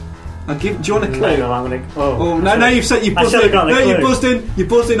 Do you want a clue? No, I'm gonna. No! You've said you buzzed in. No, you buzzed in. You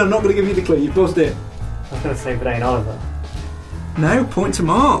buzzed in. I'm not going to give you the clue. You buzzed in. I was going to say Blaine Oliver. No, point to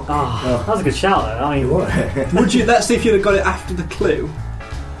Mark. That was a good shout, though. I mean, would you? Let's see if you'd have got it after the clue,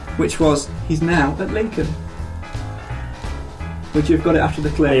 which was he's now at Lincoln. Would you have got it after the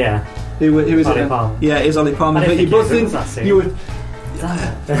clue? Yeah. Who is Ollie it? Palmer. Yeah, it is Ollie Palmer. But you buzzed in. You were.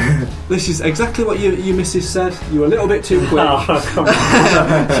 This is exactly what your missus said. You were a little bit too quick. Oh, come on.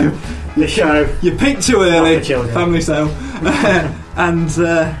 The show. You picked too early. Family sale. And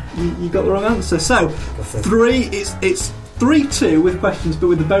you got the wrong answer. So 3. It's 3-2 with questions, but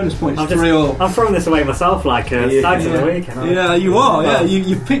with the bonus points 3-all. I'm throwing this away myself, like Stags of the weekend. Yeah, you are. Yeah,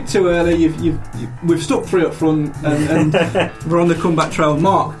 you picked too early. We've stuck 3 up front, and we're on the comeback trail.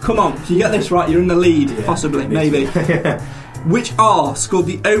 Mark, come on! If you get this right, you're in the lead. Possibly, maybe. Which R scored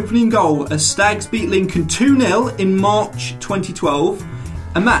the opening goal as Stags beat Lincoln 2-0 in March 2012,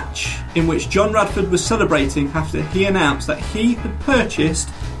 a match in which John Radford was celebrating after he announced that he had purchased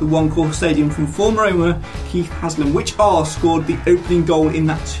the One-Call Stadium from former owner Keith Haslam. Which R scored the opening goal in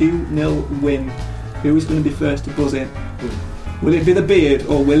that 2-0 win? Who is going to be first to buzz in? Will it be the beard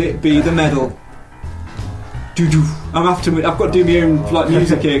or will it be the medal? I've got to do my own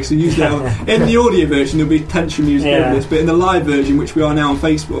music here because usually in the audio version there'll be tension music over this, but in the live version, which we are now on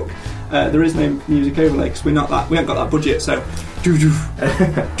Facebook, there is no music overlay because we haven't got that budget. So, do you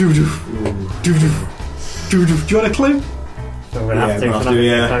want a clue?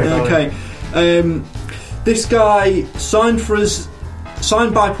 Okay. This guy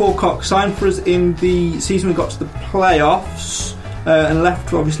signed by Paul Cox, signed for us in the season we got to the playoffs. And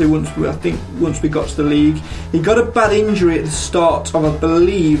left obviously once we got to the league. He got a bad injury at the start of, I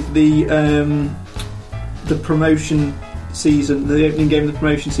believe, the promotion season, the opening game of the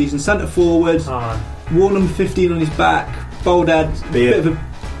promotion season. Centre forward, wore number 15 on his back, bold head, bit of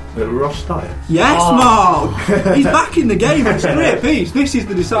a Ross Dyer. Yes, Mark. He's back in the game. It's a great piece. This is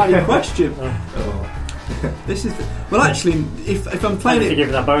the deciding question. This is actually, if I'm playing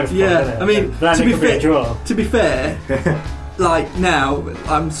it, that bonus point, I mean, to be fair. Like now,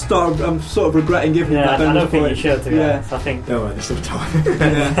 I'm sort of regretting giving that bonus point. I don't think you should. To be honest. I think. No, there's still time.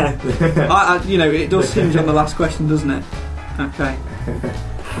 It does hinge on the last question, doesn't it? Okay.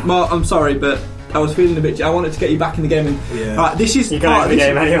 Mark, I'm sorry, but I was feeling a bit. I wanted to get you back in the game, and right, this is part of the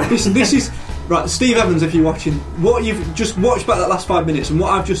game anyway. This is right, Steve Evans. If you're watching, what you've just watched back that last 5 minutes, and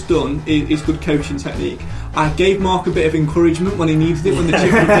what I've just done is good coaching technique. I gave Mark a bit of encouragement when he needed it, when the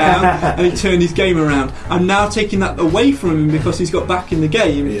chip was down, and he turned his game around. I'm now taking that away from him because he's got back in the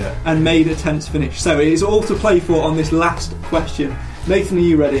game and made a tense finish. So it is all to play for on this last question. Nathan, are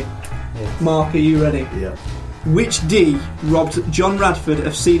you ready? Yes. Mark, are you ready? Yeah. Which D robbed John Radford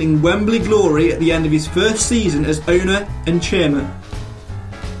of sealing Wembley glory at the end of his first season as owner and chairman?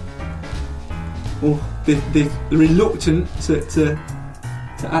 Oh, they're reluctant to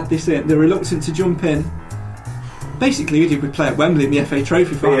add this in. They're reluctant to jump in. Basically, we play at Wembley in the FA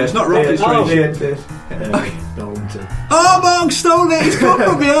Trophy final. It's not rocket racing. Oh, Mark stole it! He's come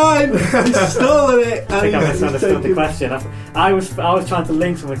from behind! He's stolen it! I think I misunderstood the question. I was trying to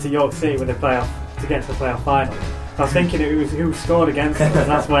link something to York City with the playoff to get to the playoff final. I was thinking it was who scored against us, and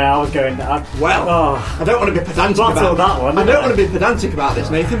that's where I was going. I don't want to be pedantic about that one. I don't want to be pedantic about this,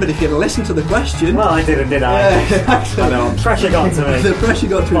 Nathan, but if you'd listen to the question... Well, I didn't, did I? I know. Pressure got to me. The pressure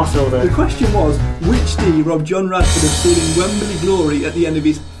got to me. The question was, which D robbed John Radford of stealing Wembley glory at the end of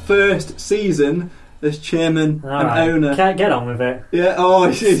his first season as chairman and owner? Can't get on with it. Yeah,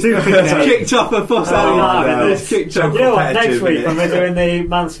 it's kicked off a fuss out. It's kicked off. You know what, next week when we're doing the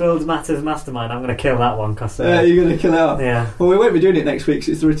Mansfield Matters Mastermind, I'm going to kill that one. You're going to kill it out? Yeah. Well, we won't be doing it next week because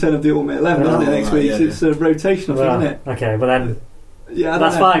it's the return of the Ultimate 11, isn't it, next week? It's a rotational thing, isn't it? Okay, well then... Yeah,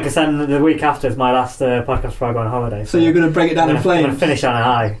 that's fine, because then the week after is my last podcast before I go on holiday. So you're going to break it down in flames? I'm going to finish on a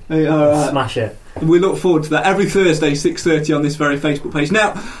high. Right. Smash it. We look forward to that every Thursday, 6:30 on this very Facebook page.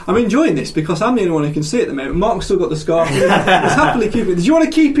 Now, I'm enjoying this because I'm the only one who can see it at the moment. Mark's still got the scarf. Let's happily keep it. Do you want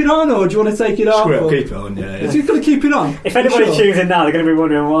to keep it on or do you want to take it off? Keep it on, yeah. You've got to keep it on. If anybody tunes in now, they're going to be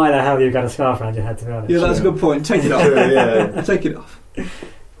wondering why the hell you've got a scarf around your head, to be honest. Yeah, that's a good point. Take it off. Yeah. Take it off.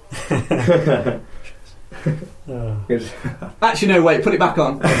 Actually, no, wait, put it back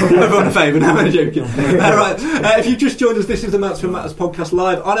on. Everyone a favour, no, I'm joking. Right, if you've just joined us, this is the Mansfield Matters podcast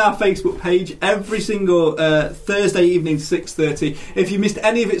live on our Facebook page every single Thursday evening 6:30. If you missed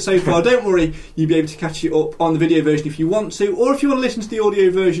any of it so far, don't worry, you'll be able to catch it up on the video version if you want to, or if you want to listen to the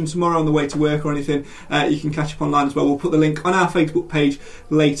audio version tomorrow on the way to work or anything, you can catch up online as well. We'll put the link on our Facebook page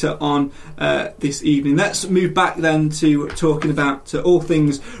later on this evening. Let's move back then to talking about all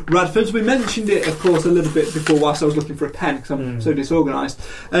things Radfords. We mentioned it, of course, a little bit before whilst I was looking for a pen because I'm so disorganised.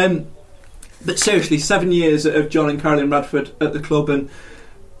 But seriously, 7 years of John and Carolyn Radford at the club, and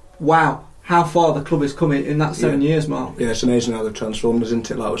wow, how far the club has come in that 7 years, Mark. Yeah, it's amazing how they've transformed,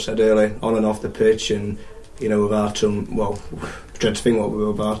 isn't it? Like we said earlier, on and off the pitch, and without them, dread to think what we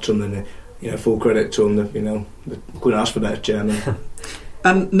were without them, and full credit to them. They couldn't ask for better chairman.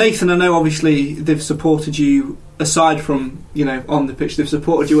 And Nathan, I know obviously they've supported you aside from on the pitch. They've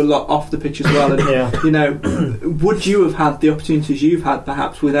supported you a lot off the pitch as well. And would you have had the opportunities you've had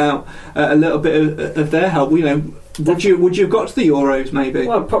perhaps without a little bit of their help? Would you have got to the Euros maybe?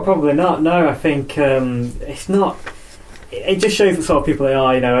 Well, probably not. No, I think it's not. It just shows the sort of people they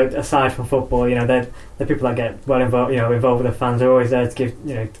are. Aside from football, they're the people that get well involved. Involved with the fans. They're always there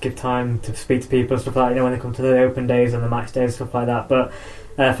to give time to speak to people and stuff like that. When they come to the open days and the match days, stuff like that. But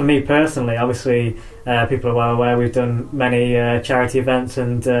for me personally, obviously, people are well aware we've done many charity events,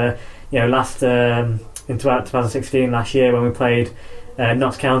 and last in 2016, last year when we played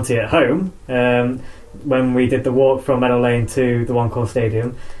Notts County at home, when we did the walk from Meadow Lane to the One Call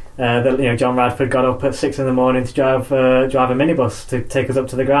Stadium. John Radford got up at 6 a.m. to drive a minibus to take us up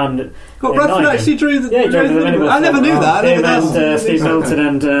to the ground. Radford actually drew the minibus. I never knew that. And Steve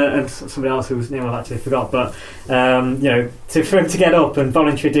Milton and somebody else whose name I've actually forgot. But for him to get up and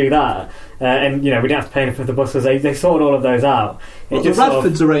voluntarily do that, and we didn't have to pay anything for the buses. They sorted all of those out. The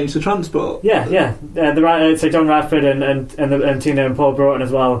Radfords arranged the transport. Yeah. So John Radford and Tina and Paul Broughton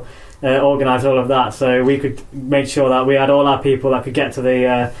as well. Organised all of that, so we could make sure that we had all our people that could get to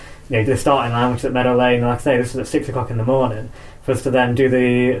the starting line, which is at Meadow Lane. Like I say, this was at 6 o'clock in the morning for us to then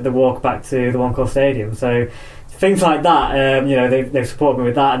do the walk back to the One Call Stadium. So things like that, they've supported me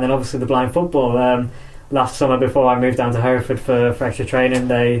with that, and then obviously the blind football. Last summer, before I moved down to Hereford for extra training,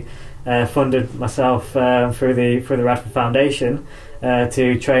 they funded myself through the Radford Foundation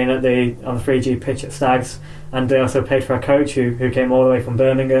to train on the 3G pitch at Stags, and they also paid for a coach who came all the way from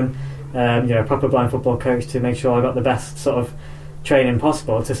Birmingham, a proper blind football coach, to make sure I got the best sort of training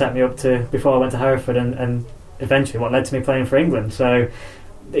possible to set me up to before I went to Hereford and eventually what led to me playing for England. So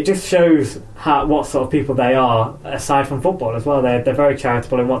it just shows what sort of people they are aside from football as well. They're very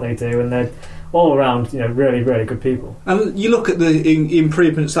charitable in what they do, and they're all around, really, really good people. And you look at the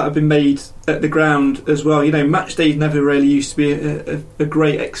improvements that have been made at the ground as well. Match days never really used to be a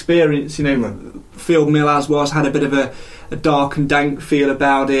great experience. Field Mill had a bit of a dark and dank feel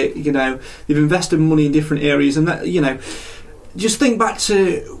about it. They've invested money in different areas, and that just think back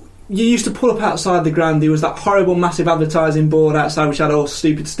to. You used to pull up outside the ground. There was that horrible massive advertising board outside which had all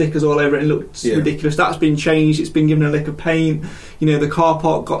stupid stickers all over it. It looked ridiculous. That's been changed. It's been given a lick of paint. The car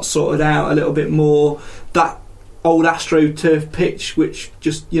park got sorted out a little bit more. That old AstroTurf pitch, which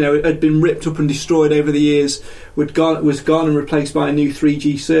just had been ripped up and destroyed over the years, was gone and replaced by a new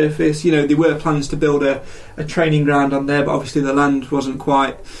 3G surface. There were plans to build a training ground on there, but obviously the land wasn't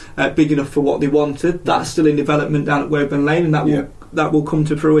quite big enough for what they wanted. That's still in development down at Woburn Lane, and that will come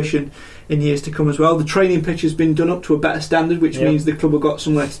to fruition in years to come as well. The training pitch has been done up to a better standard, which means the club have got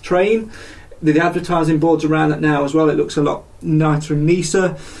somewhere to train. The advertising boards around it now as well, it looks a lot nicer and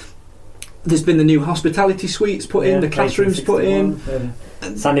nicer. there's been the new hospitality suites put in, the classrooms put in.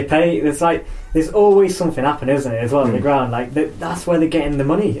 Sandy Pay, there's always something happening, isn't it, as well on the ground. Like that's where they're getting the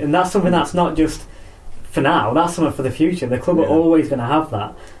money, and that's something that's not just for now, that's something for the future. The club are always going to have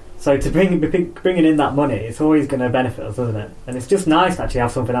that. So to bringing in that money, it's always going to benefit us, isn't it? And it's just nice to actually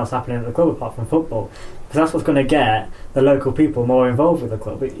have something else happening at the club apart from football, because that's what's going to get the local people more involved with the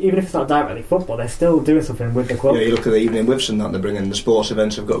club. But even if it's not directly football, they're still doing something with the club. Yeah, you look at the evening whiffs and that they're bringing, the sports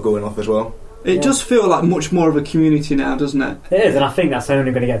events have got going off as well. It does feel like much more of a community now, doesn't it? It is, and I think that's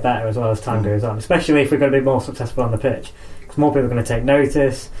only going to get better as well as time goes on, especially if we're going to be more successful on the pitch, because more people are going to take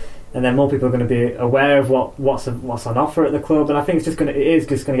notice, and then more people are going to be aware of what's on offer at the club, and I think it is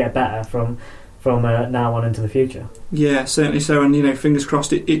just going to get better from now on into the future. Yeah, certainly so, and fingers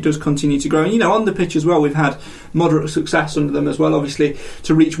crossed it does continue to grow. And on the pitch as well, we've had moderate success under them as well. Obviously,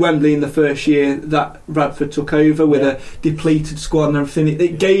 to reach Wembley in the first year that Radford took over with a depleted squad and everything,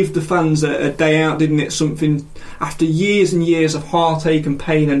 it gave the fans a day out, didn't it? Something after years and years of heartache and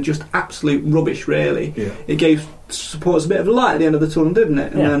pain and just absolute rubbish, really. Yeah. It gave supporters a bit of a light at the end of the tunnel, didn't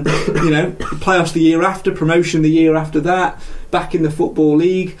it? And then playoffs the year after, promotion the year after that, back in the Football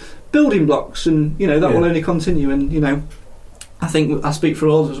League. Building blocks, and that will only continue. And I think I speak for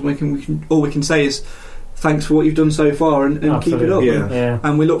all of us. All we can say is thanks for what you've done so far, and keep it up.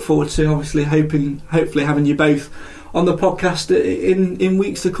 And we look forward to hopefully having you both on the podcast in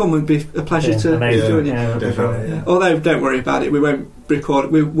weeks to come. Would be a pleasure to join you. Definitely. Although don't worry about it, we won't record.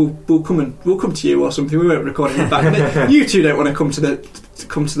 We'll come to you or something. We won't record it in the back. You two don't want to come to the.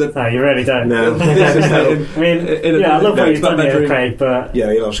 No, you really don't. No. I love what you've done here, Craig, but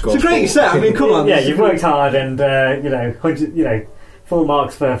you'll score. It's a great set. I mean, come on. Yeah, you've worked hard, and full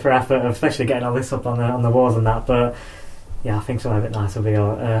marks for effort, especially getting all this up on the walls and that. But I think something a bit nicer will be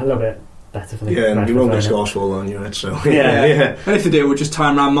a little bit better for the and you won't get scores fall on your head, so and if they do, we'll just tie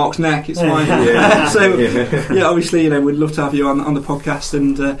them around Mark's neck, it's fine. Obviously we'd love to have you on the podcast,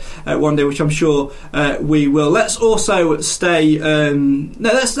 and one day, which I'm sure we will. Let's also stay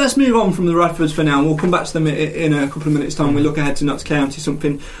let's move on from the Radfords for now, and we'll come back to them in a couple of minutes time. We look ahead to Notts County,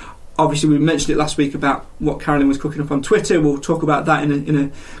 something obviously we mentioned it last week about what Carolyn was cooking up on Twitter. We'll talk about that in a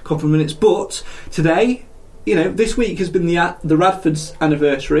couple of minutes, but today, this week has been the Radfords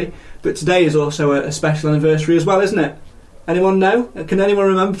anniversary, but today is also a special anniversary as well, isn't it? Anyone know? Can anyone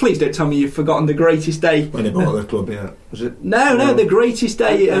remember? Please don't tell me you've forgotten the greatest day. When they bought the club, was it? No, the greatest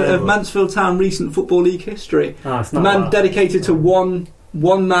day of Mansfield Town recent Football League history. It's not man dedicated to one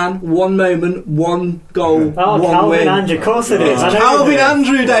man, one moment, one goal, one Calvin win. Andrew, of course it is. Calvin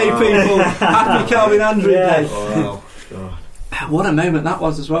Andrew Day, people. Happy Calvin Andrew Day. Wow. God. What a moment that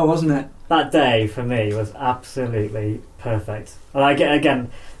was as well, wasn't it? That day for me was absolutely perfect.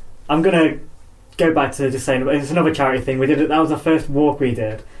 Again, I'm going to go back to just saying it's another charity thing. We did it. That was our first walk we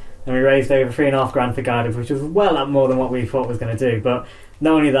did, and we raised over $3,500 for Guide Dogs, which was well up more than what we thought was going to do. But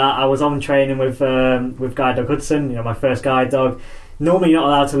not only that, I was on training with Guide Dog Hudson, my first guide dog. Normally not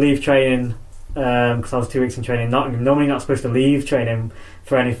allowed to leave training because I was 2 weeks in training. Normally not supposed to leave training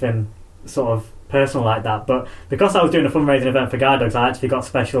for anything sort of personal like that, but because I was doing a fundraising event for Guide Dogs, I actually got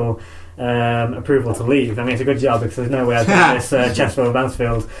special approval to leave. I mean, it's a good job because there's no way I'd get this Chesterfield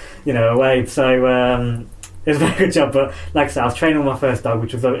Mansfield away, so it was a very good job. But like I said, I was training with my first dog,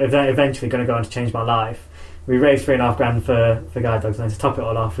 which was eventually going to go on to change my life. We raised $3,500 for Guide Dogs, and then to top it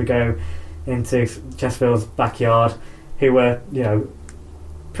all off, we go into Chesterfield's backyard, who were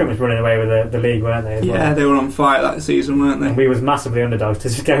pretty much running away with the league, weren't they? Yeah, they were on fire that season, weren't they? And we was massively underdogs to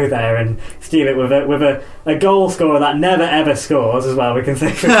just go there and steal it with a goal scorer that never ever scores as well. We can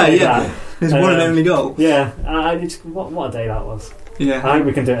say that. His one and only goal. Yeah, what a day that was. Yeah, I hope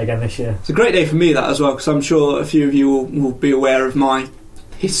we can do it again this year. It's a great day for me, that as well, because I'm sure a few of you will be aware of my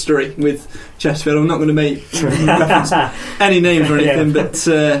history with Chesterfield. I'm not going to make reference any names or anything, but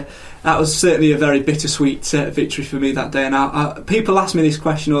that was certainly a very bittersweet victory for me that day. And people ask me this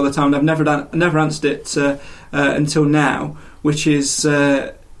question all the time, and I've never answered it until now, which is,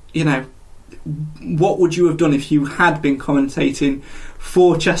 what would you have done if you had been commentating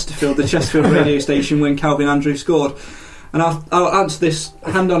for Chesterfield, the Chesterfield radio station, when Calvin Andrew scored? And I'll answer this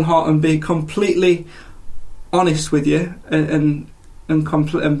hand on heart and be completely honest with you, and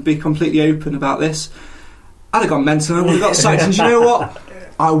be completely open about this. I'd have gone mental. I would have got sacked. And do you know what?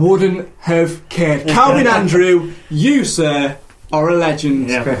 I wouldn't have cared. Calvin Andrew, you, sir, are a legend.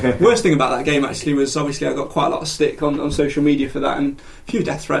 Yeah. Worst thing about that game, actually, was obviously I got quite a lot of stick on social media for that, and a few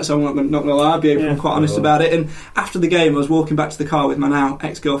death threats. I'm not going to lie, I'll be open and quite honest about it. And after the game, I was walking back to the car with my now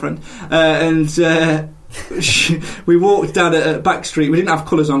ex-girlfriend, and we walked down a back street. We didn't have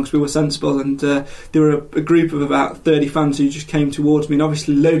colours on because we were sensible, and there were a group of about 30 fans who just came towards me, and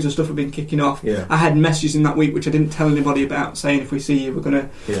obviously loads of stuff had been kicking off. Yeah. I had messages in that week which I didn't tell anybody about, saying if we see you we're going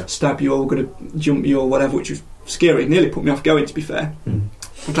to stab you or we're going to jump you or whatever, which was scary. It nearly put me off going, to be fair. I'm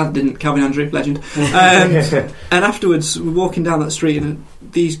glad I didn't. Calvin Andrew, legend. And afterwards we're walking down that street and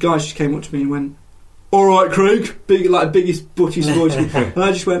these guys just came up to me and went, "Alright Craig," biggest butchiest voice, and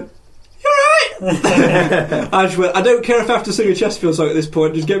I just went, I don't care if I have to sing a Chesterfield song at this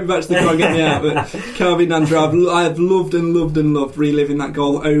point, just get me back to the car and get me out. But Calvin Andrew, I have loved and loved and loved reliving that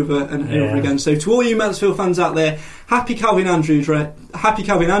goal over and over again. So to all you Mansfield fans out there, happy Calvin Andrew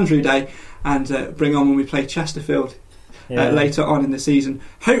Day, and bring on when we play Chesterfield later on in the season.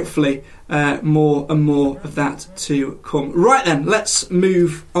 Hopefully more and more of that to come. Right then, let's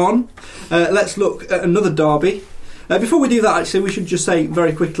move on. Let's look at another derby. Before we do that, actually, we should just say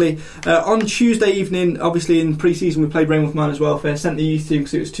very quickly, on Tuesday evening, obviously in pre-season we played Rainworth Miners Welfare, sent the youth team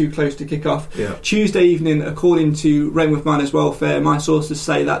because it was too close to kick off. Yeah. Tuesday evening, according to Rainworth Miners Welfare, my sources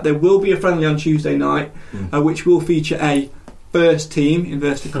say that there will be a friendly on Tuesday night, which will feature a first team,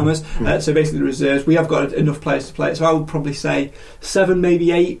 inverted commas, so basically the reserves. We have got enough players to play it, so I would probably say 7,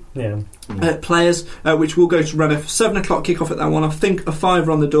 maybe 8 players, which will go to run a 7 o'clock kick-off at that one. I think a £5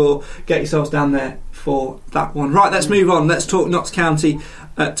 on the door. Get yourselves down there for that one. Right, let's move on. Let's talk Notts County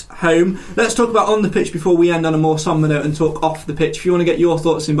at home. Let's talk about on the pitch before we end on a more somber note and talk off the pitch. If you want to get your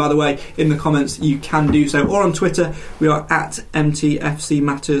thoughts in, by the way, in the comments, you can do so. Or on Twitter, we are at MTFC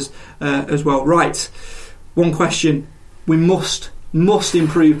Matters as well. Right, one question. We must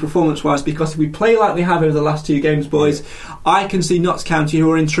improve performance-wise, because if we play like we have over the last 2 games, boys, I can see Notts County,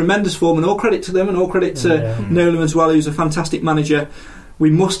 who are in tremendous form, and all credit to them and all credit to Nolan as well, who's a fantastic manager.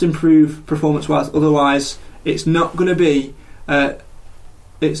 We must improve performance-wise, otherwise it's not going to be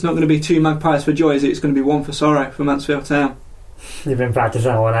 2 magpies for joy, is it? It's going to be 1 for sorrow for Mansfield Town. You've been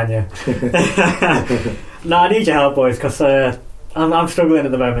practising that one, haven't you? No, I need your help, boys, because I'm struggling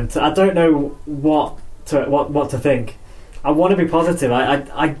at the moment. I don't know what to think. I want to be positive.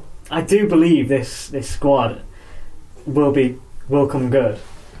 I do believe this squad will come good.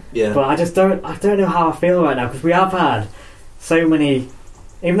 Yeah. But I don't know how I feel right now, because we have had so many.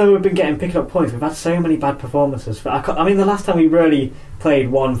 Even though we've been picking up points, we've had so many bad performances. I mean, the last time we really played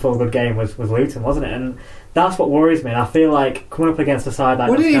one full good game was Luton, wasn't it? And that's what worries me. And I feel like coming up against a side like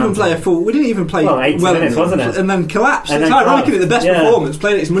we didn't even play 80 minutes, wasn't it? And then collapsed. It's ironic, the best performance,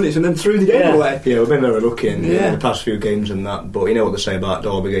 played its minutes, and then threw the game away. Yeah, we've been very lucky in the past few games and that. But you know what they say about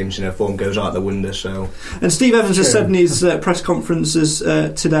derby games, form goes out the window. So. And Steve Evans has said in his press conferences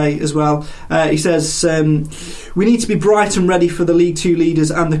today as well. He says we need to be bright and ready for the League Two leaders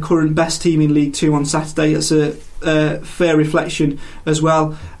and the current best team in League Two on Saturday. That's a fair reflection as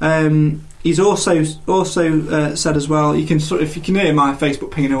well. He's also said as well. You can if you can hear my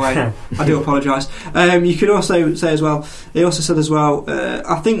Facebook pinging away, I do apologise. You could also say as well. He also said as well.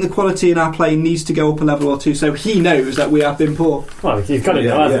 I think the quality in our play needs to go up a level or two. So he knows that we have been poor. Well, he's got to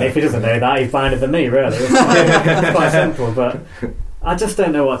know, hasn't he? If he doesn't know that, he's blinded than me. Really, it's quite simple. But I just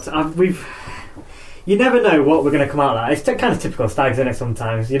don't know what you never know what we're going to come out like. It's kind of typical Stags, isn't it?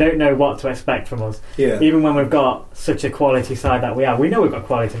 Sometimes you don't know what to expect from us. Yeah. Even when we've got such a quality side that we have, we know we've got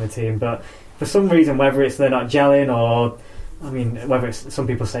quality in the team, but for some reason, whether it's they're not gelling or, I mean, whether it's some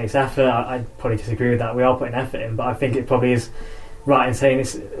people say it's effort, I probably disagree with that. We are putting effort in, but I think it probably is right in saying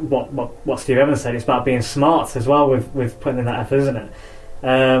it's what Steve Evans said. It's about being smart as well with putting in that effort, isn't it?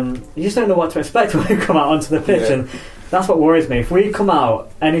 You just don't know what to expect when we come out onto the pitch, and that's what worries me. If we come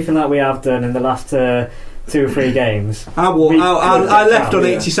out anything like we have done in the last 2 or 3 games, I left on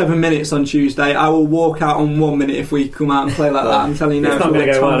 87 minutes on Tuesday. I will walk out on 1 minute if we come out and play like that. I'm telling you now, it's not going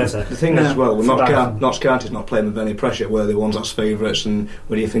to go well, is it? The thing is, Notts County's not playing with any pressure. We're the ones that's favourites, and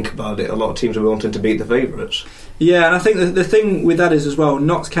when you think about it, a lot of teams are wanting to beat the favourites. Yeah, and I think the thing with that is as well,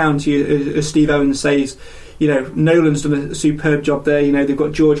 Notts County, as Steve Evans says, Nolan's done a superb job there. They've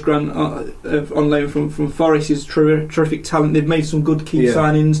got George Grant on loan from Forest. He's terrific talent. They've made some good key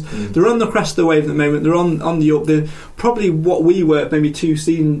signings. They're on the crest of the wave at the moment. They're on the up. They're probably what we were maybe 2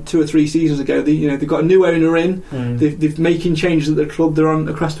 or 3 seasons ago. They've got a new owner in. They're making changes at the club. They're on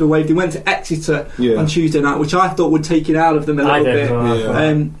the crest of a wave. They went to Exeter on Tuesday night, which I thought would take it out of them a little bit.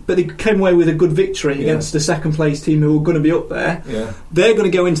 Well. But they came away with a good victory against the second place team who are going to be up there. Yeah. They're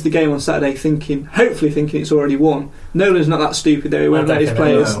going to go into the game on Saturday hopefully thinking it's already won. Nolan's not that stupid though. He won't let his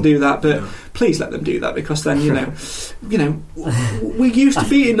players do that, but please let them do that, because then we're used to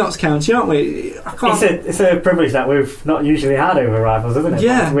beating Notts County, aren't we? It's a privilege that we've not usually had over rivals, isn't it?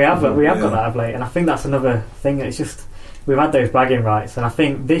 Yeah, we have got that of late, and I think that's another thing. It's we've had those bragging rights, and I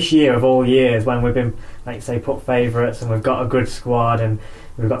think this year of all years, when we've been, like you say, put favourites and we've got a good squad and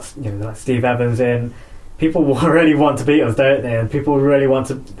we've got, you know, like Steve Evans in, people really want to beat us, don't they? And people really want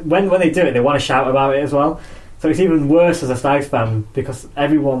to, when they do it, they want to shout about it as well. So it's even worse as a Stags fan because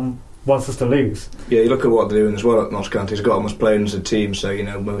everyone wants us to lose. Yeah, you look at what they're doing as well at Notts County. They've got almost playing as a team, so you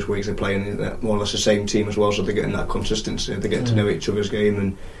know most weeks they're playing more or less the same team as well. So they're getting that consistency. They're getting to know each other's game,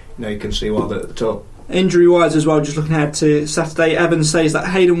 and you know you can see why they're at the top. Injury-wise as well, just looking ahead to Saturday, Evans says that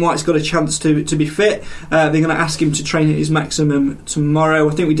Hayden White's got a chance to be fit. They're going to ask him to train at his maximum tomorrow.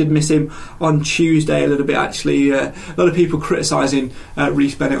 I think we did miss him on Tuesday a little bit, actually. A lot of people criticising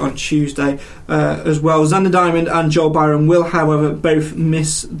Reece Bennett on Tuesday as well. Xander Diamond and Joel Byron will, however, both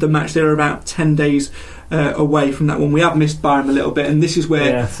miss the match. They're about 10 days away from that one. We have missed Byron a little bit, and this is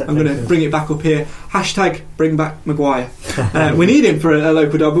where I'm going to bring it back up here. Hashtag bring back Maguire. We need him for a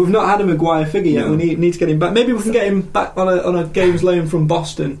local dog, but we've not had a Maguire figure yet. We need to get him back. Maybe we can get him back on a games loan from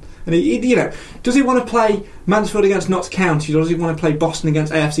Boston. And he, you know, does he want to play Mansfield against Notts County, or does he want to play Boston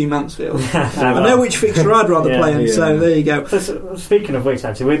against AFC Mansfield? I know which fixture I'd rather play him. So there you go. So, speaking of which,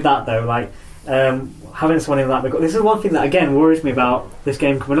 actually, with that though, like having someone in that, this is one thing that again worries me about this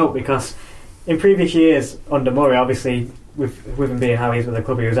game coming up, because in previous years under Murray, obviously with him being how he is with the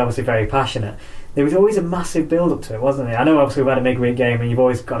club, he was obviously very passionate. There was always a massive build up to it, wasn't there? I know obviously we've had a midweek game and you've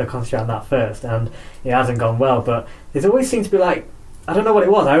always got to concentrate on that first, and it hasn't gone well, but there's always seemed to be like, I don't know what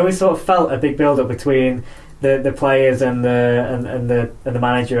it was, I always sort of felt a big build up between the players and the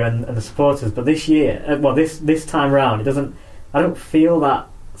manager and the supporters, but this year, this time round, I don't feel that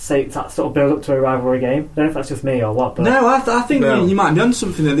sort of build up to a rivalry game. I don't know if that's just me or what, but no, I think you might have done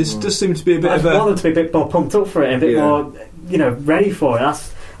something there. This does seem to be a bit of I want them to be a bit more pumped up for it and a bit more, you know, ready for it.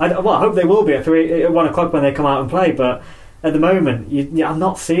 I hope they will be at 1 o'clock when they come out and play, but at the moment I'm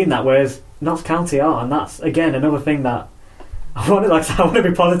not seeing that, whereas Notts County are, and that's again another thing that I want to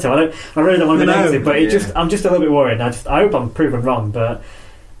be positive. I really don't want to be negative, but I'm just a little bit worried. I hope I'm proven wrong, but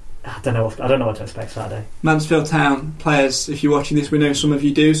I don't know what to expect Saturday. Mansfield Town players, if you're watching this, we know some of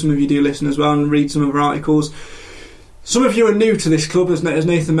you do listen as well and read some of our articles. Some of you are new to this club, as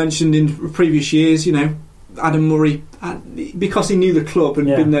Nathan mentioned in previous years. You know, Adam Murray, because he knew the club and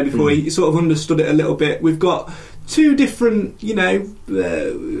been there before, he sort of understood it a little bit. We've got two different, you know,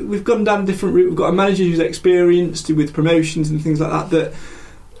 we've gone down a different route. We've got a manager who's experienced with promotions and things like that.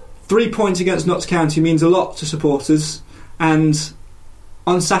 3 points against Notts County means a lot to supporters, and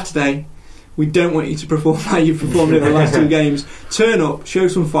on Saturday we don't want you to perform how you've performed in the last two games. Turn up, show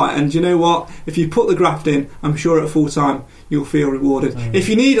some fight, and you know what? If you put the graft in, I'm sure at full time you'll feel rewarded. If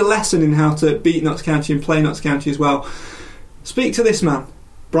you need a lesson in how to beat Notts County and play Notts County as well, speak to this man,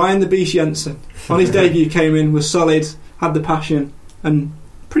 Brian the Beast Jensen. On his debut, came in, was solid, had the passion, and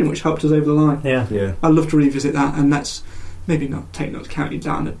pretty much helped us over the line. Yeah. I'd love to revisit that, and let's maybe not take Notts County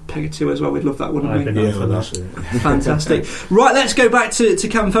down a peg or two as well. We'd love that, wouldn't we? Yeah, that's it. Fantastic. Right, let's go back to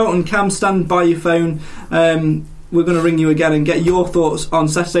Cam Felton. Cam, stand by your phone. We're going to ring you again and get your thoughts on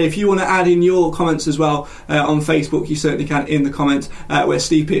Saturday. If you want to add in your comments as well on Facebook, you certainly can in the comments, where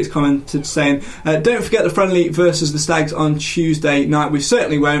Steve Peters commented saying, don't forget the friendly versus the Stags on Tuesday night. We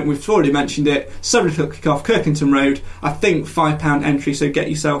certainly won't. We've already mentioned it. 7 o'clock kick-off, Kirkington Road. I think £5 entry, so get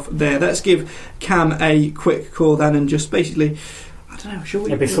yourself there. Let's give Cam a quick call then and just basically, I don't know, should we?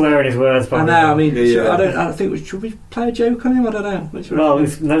 He'll be slurring his words. Probably. I know. I mean, I think should we play a joke on him? I don't know. Well,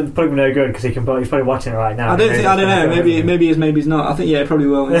 it's probably no good because he's probably watching it right now. I don't know. Maybe he is. Maybe he's not. I think it probably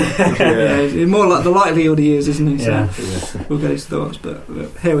will. Yeah, more like the likelihood he is, isn't he? So we'll get his thoughts. But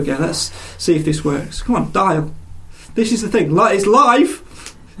here we go. Let's see if this works. Come on, dial. This is the thing. It's live.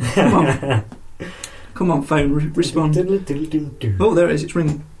 Come on, phone. Respond. Oh, there it is. It's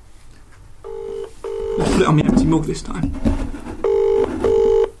ringing. Let's put it on my empty mug this time.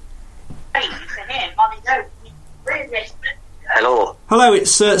 Hello,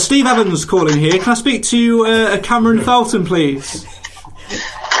 it's Steve Evans calling here. Can I speak to Cameron Felton, please?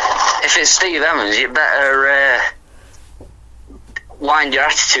 If it's Steve Evans, you better wind your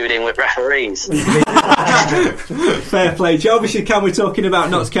attitude in with referees. Fair play. Obviously, Cam, we're talking about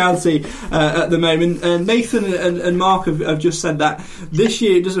Notts County at the moment. Nathan and Mark have just said that this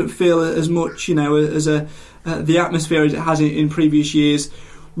year it doesn't feel as much, you know, as the atmosphere as it has in previous years.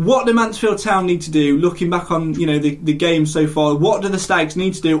 What do Mansfield Town need to do, looking back on, you know, the game so far? What do the Stags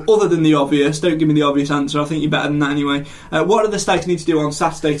need to do, other than the obvious? Don't give me the obvious answer, I think you're better than that anyway. What do the Stags need to do on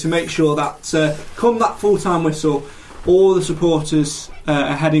Saturday to make sure that, come that full-time whistle, all the supporters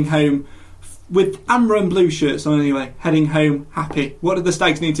are heading home with amber and blue shirts on anyway, heading home happy? What do the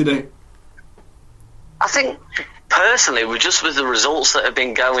Stags need to do? I think personally, with the results that have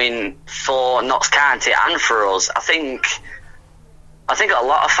been going for Notts County and for us, I think a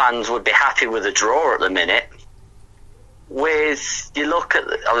lot of fans would be happy with a draw at the minute. You look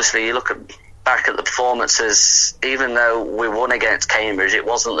back at the performances, even though we won against Cambridge, it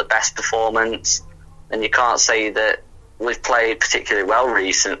wasn't the best performance, and you can't say that we've played particularly well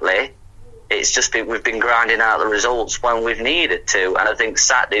recently. It's just we've been grinding out the results when we've needed to, and I think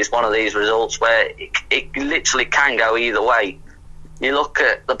Saturday is one of these results where it literally can go either way. You look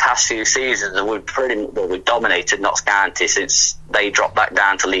at the past few seasons, and we've dominated Notts County since they dropped back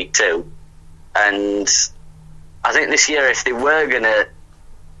down to League Two, and I think this year, if they were going to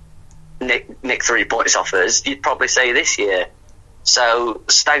nick 3 points off us, you'd probably say this year. So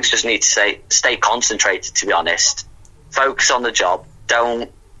Stags just need to stay concentrated, to be honest. Focus on the job. Don't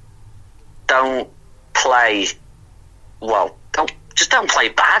play well. Don't play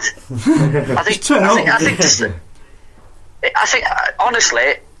bad. I think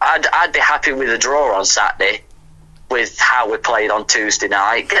honestly, I'd be happy with a draw on Saturday with how we played on Tuesday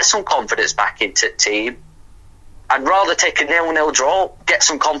night. Get some confidence back into the team. I'd rather take a 0-0 draw, get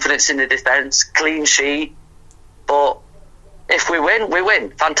some confidence in the defence, clean sheet. But if we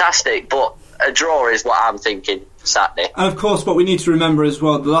win, fantastic. But a draw is what I'm thinking Saturday. And of course, what we need to remember as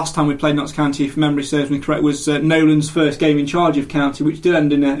well, the last time we played Notts County, if memory serves me correct, was Nolan's first game in charge of County, which did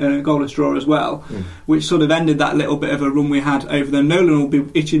end in a goalless draw as well, which sort of ended that little bit of a run we had over them. Nolan will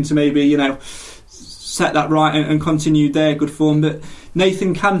be itching to maybe, set that right and continue their good form. But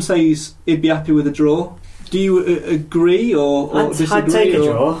Nathan Cam says he'd be happy with a draw. Do you agree or disagree? I'd take a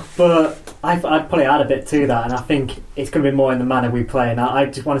draw, but I'd probably add a bit to that, and I think it's going to be more in the manner we play. And I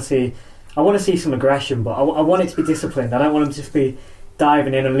just want to see some aggression, but I want it to be disciplined. I don't want them to just be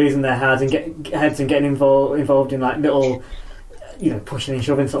diving in and losing their heads and getting involved in like little, pushing and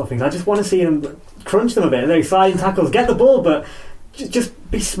shoving sort of things. I just want to see them crunch them a bit, like sliding tackles, get the ball, but just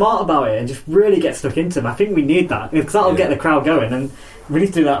be smart about it and just really get stuck into them. I think we need that because that'll get the crowd going, and we need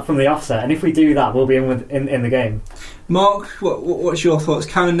to do that from the offset. And if we do that, we'll be in the game. Mark, what's your thoughts?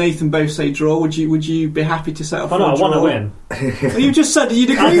 Cam and Nathan both say draw. Would you be happy to settle for a draw? I want to win. Well, you just said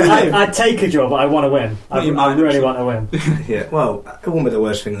you'd agree with him. I'd take a draw, but I want to win. I really want to win. Yeah, well, it wouldn't be the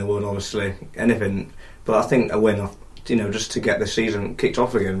worst thing in the world, obviously, anything. But I think a win, just to get the season kicked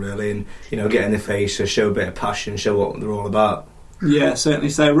off again, really, and get in the face, show a bit of passion, show what they're all about. Yeah, certainly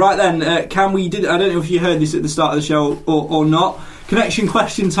so. Right then, Cam, I don't know if you heard this at the start of the show or not. Connection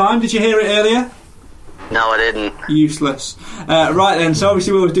question time. Did you hear it earlier? No, I didn't. Useless. Right then, so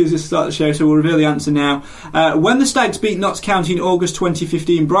obviously we always do this at the start of the show, so we'll reveal the answer now. When the Stags beat Notts County in August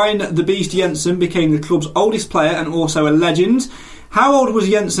 2015, Brian the Beast Jensen became the club's oldest player and also a legend. How old was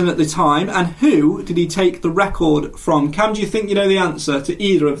Jensen at the time, and who did he take the record from? Cam, do you think you know the answer to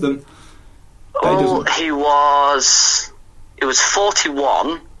either of them? He was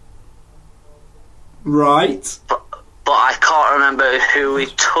 41. Right. But I can't remember who he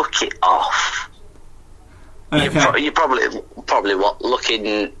took it off. Okay. You probably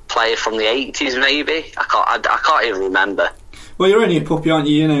looking player from the 80s maybe. I can't even remember. Well, you're only a puppy, aren't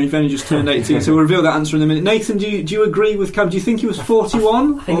you? You've only just turned 18, so we'll reveal that answer in a minute. Nathan, do you agree with Cam? Do you think he was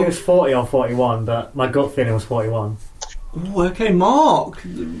 41? I think it was 40 or 41, but my gut feeling was 41. Oh, okay, Mark,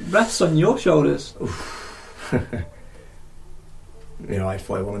 rests on your shoulders. I had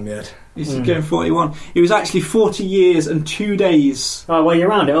 41 in my head. He's going 41. It was actually 40 years and 2 days. Oh, well, you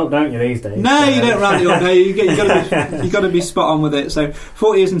round it up, don't you, these days? No, you don't round it up. No, you got to be spot on with it. So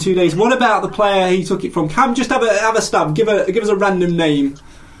 40 years and 2 days. What about the player he took it from? Cam, just have a stab. Give us a random name.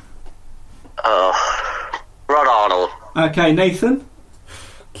 Rod Arnold. Okay, Nathan.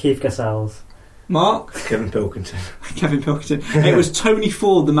 Keith Cassells. Mark? Kevin Pilkington. It was Tony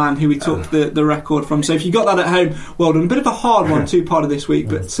Ford, the man who we took the record from. So if you got that at home, well done. A bit of a hard one, two-parter this week,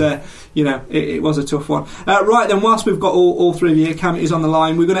 but it was a tough one. Right then, whilst we've got all three of you, Cam is on the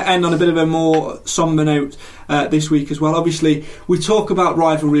line. We're going to end on a bit of a more sombre note this week as well. Obviously, we talk about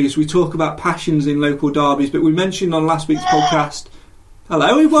rivalries, we talk about passions in local derbies, but we mentioned on last week's podcast.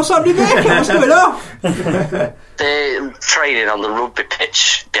 Hello, what's happening there? What's going on? They're training on the rugby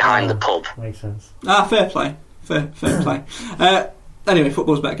pitch behind the pub. Makes sense. Fair play. Fair play. Anyway,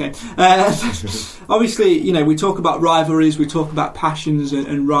 football's a better game. Obviously, we talk about rivalries, we talk about passions,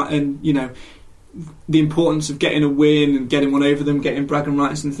 and the importance of getting a win and getting one over them, getting bragging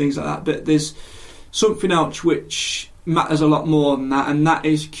rights and things like that. But there's something else which matters a lot more than that, and that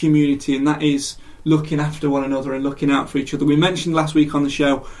is community, and that is looking after one another and looking out for each other. We mentioned last week on the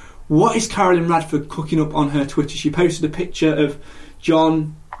show, what is Carolyn Radford cooking up on her Twitter? She posted a picture of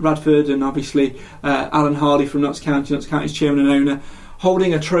John Radford and obviously Alan Hardy from Notts County's chairman and owner,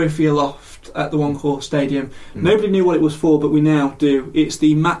 holding a trophy aloft at the One Call Stadium. Nobody knew what it was for, but we now do. It's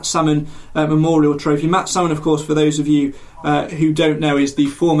the Matt Salmon Memorial Trophy. Matt Salmon, of course, for those of you who don't know, is the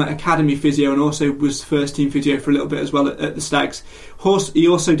former academy physio and also was first team physio for a little bit as well at the Stags. He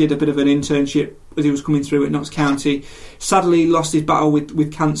also did a bit of an internship as he was coming through at Notts County. Sadly, lost his battle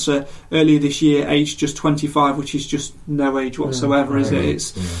with cancer earlier this year, aged just 25, which is just no age whatsoever, is it?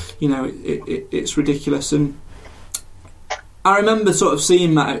 It's it's ridiculous. And I remember sort of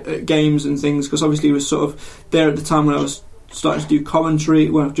seeing Matt at games and things, because obviously he was sort of there at the time when I was starting to do commentary,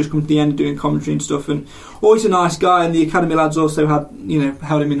 when I've just come to the end of doing commentary and stuff, and always a nice guy, and the academy lads also had,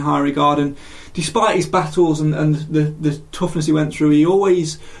 held him in high regard, and despite his battles and the toughness he went through, he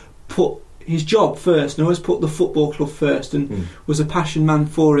always put his job first and always put the football club first, and was a passion man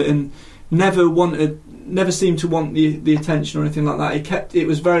for it, and never seemed to want the attention or anything like that. It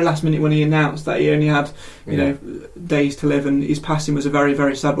was very last minute when he announced that he only had days to live, and his passing was a very,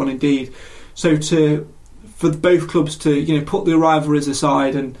 very sad one indeed. So for both clubs to put the rivalries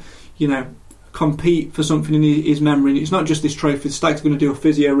aside and compete for something in his memory, and it's not just this trophy. The Stags are going to do a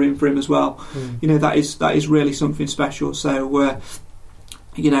physio room for him as well. That is really something special. So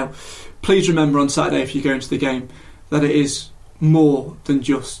please remember on Saturday, if you go into the game, that it is more than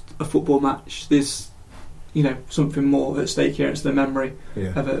just a football match. There's something more at stake here. It's the memory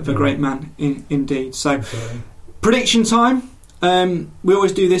of a great man indeed. So prediction time. We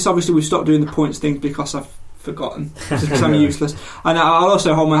always do this. Obviously we've stopped doing the points thing because I've forgotten, just because I'm useless. And I'll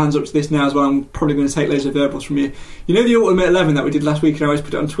also hold my hands up to this now as well. I'm probably going to take loads of verbals from you. The Ultimate 11 that we did last week, and I always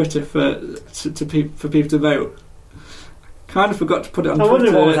put it on Twitter for people to vote. Kind of forgot to put it on Twitter. I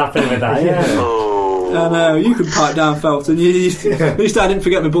wonder what was happening with that. I know, you could pipe down, Felton. At least I didn't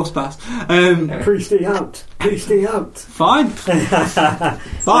forget my bus pass. Please stay out. Please stay out. Fine.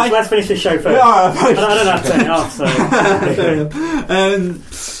 Bye. Let's finish this show first. I don't have to turn it off, so.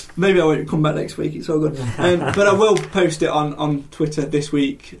 Maybe I won't come back next week, it's all good. But I will post it on Twitter this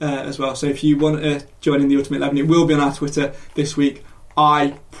week as well. So if you want to join in the Ultimate 11, it will be on our Twitter this week.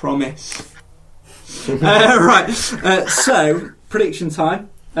 I promise. Right. So, prediction time.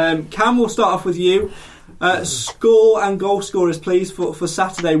 Cam, we'll start off with you. Score and goal scorers, please, for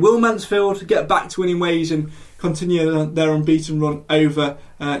Saturday. Will Mansfield get back to winning ways and continue their unbeaten run over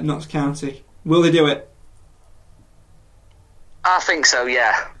Notts County? Will they do it? I think so,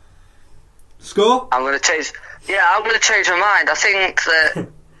 yeah. Score? I'm going to change my mind. I think that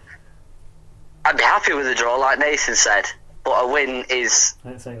I'd be happy with a draw, like Nathan said, but a win is...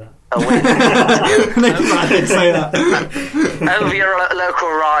 Don't say that. A win. I didn't say that. Over your local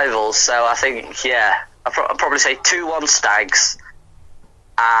rivals, so I think, I'd probably say 2-1 Stags,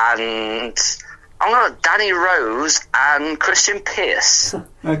 and I'm going to Danny Rose and Christian Pearce.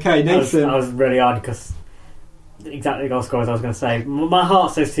 Okay, Nathan. I was really hard because exactly goal scorers I was going to say. My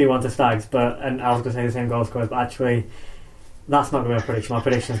heart says 2-1 to Stags, and I was going to say the same goal scorers, but actually that's not going to be a prediction. My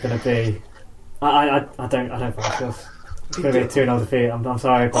prediction is going to be I don't think it's going to be a 2-0 defeat. I'm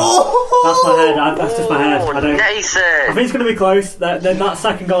sorry, but that's my head. That's just my head. Nathan. I think it's going to be close. That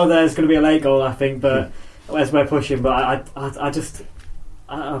second goal there is going to be a late goal, I think, but as we're pushing, but I just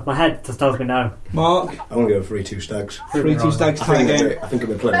my head just tells me no. Mark? I'm going to go 3-2 Stags. 3-2 Stags tie game. I think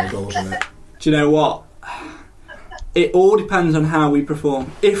it'll be plenty of goals in it. Do you know what? It all depends on how we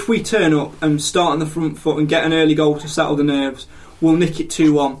perform. If we turn up and start on the front foot and get an early goal to settle the nerves, we'll nick it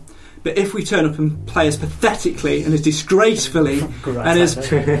 2-1. But if we turn up and play as pathetically and as disgracefully and as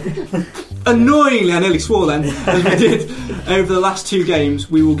annoyingly, I nearly swore then, as we did over the last two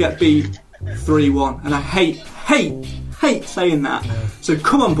games, we will get beat 3-1. And I hate saying that. So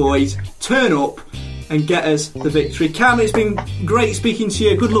come on, boys, turn up and get us the victory. Cam, it's been great speaking to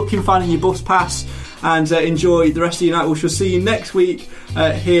you. Good luck in finding your bus pass, and enjoy the rest of your night. We shall see you next week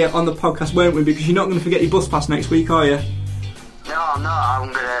here on the podcast, won't we? Because you're not going to forget your bus pass next week, are you? No,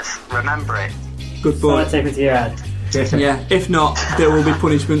 I'm going to remember it. Good boy. So take it to your head. Yeah, if not, there will be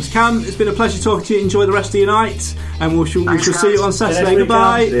punishments. Cam, it's been a pleasure talking to you. Enjoy the rest of your night, and we shall see you on Saturday.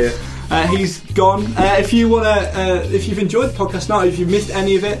 Goodbye. He's gone. If you've enjoyed the podcast now, if you've missed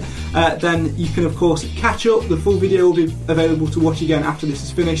any of it, then you can of course catch up. The full video will be available to watch again after this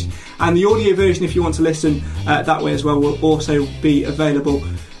is finished, and the audio version, if you want to listen that way as well, will also be available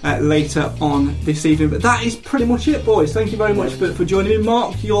later on this evening. But that is pretty much it, boys. Thank you very much for joining me.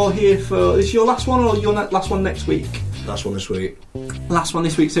 Mark, you're here for... Is your last one or your last one next week? Last one this week. Last one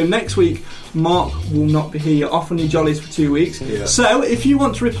this week. So next week, Mark will not be here. You're off on your jollies for 2 weeks. Yeah. So if you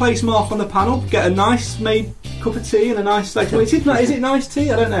want to replace Mark on the panel, get a nice made cup of tea and a nice... Is it nice tea?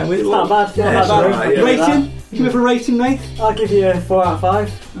 I don't know. It's not bad. Rating? Give it a rating, mate. I'll give you a 4 out of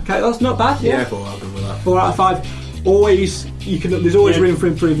 5. Okay, that's not bad. Yeah, 4 out of 5. 4 out of 5. Always there's always room for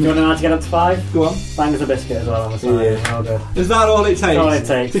You improvement. want to know how to get up to 5? Go on. Bangers a biscuit as well on the side. Yeah. Oh, good. Is that all it takes? That's all it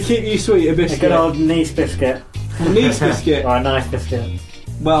takes. To keep you sweet, a A biscuit. good old niece biscuit. A niece biscuit. Or a nice biscuit.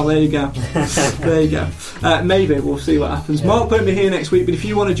 Well, there you go. There you go. Maybe we'll see what happens. Yeah. Mark won't be here next week, but if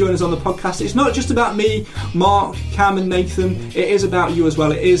you want to join us on the podcast, it's not just about me, Mark, Cam and Nathan. It is about you as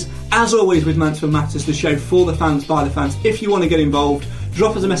well. It is, as always, with Mansfield Matters, the show for the fans, by the fans. If you want to get involved,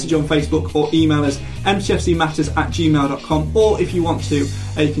 drop us a message on Facebook or email us mtfcmatters@gmail.com, or if you want to,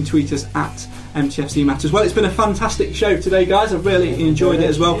 you can tweet us at MTFC Matters. Well, it's been a fantastic show today, guys. I've really enjoyed it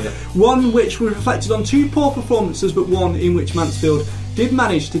as well. Yeah. One which we reflected on 2 poor performances, but one in which Mansfield did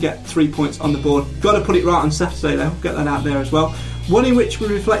manage to get 3 points on the board. Got to put it right on Saturday, though. Get that out there as well. One in which we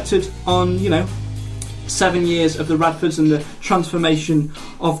reflected on, 7 years of the Radfords and the transformation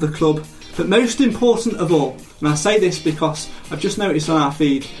of the club. But most important of all, and I say this because I've just noticed on our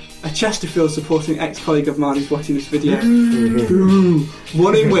feed, a Chesterfield supporting ex-colleague of mine is watching this video. Ooh.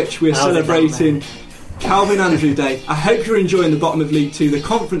 One in which we're How's it going, celebrating Calvin Andrew Day. I hope you're enjoying the bottom of League 2. The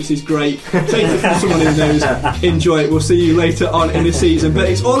conference is great. Take it from someone who knows. Enjoy it. We'll see you later on in the season. But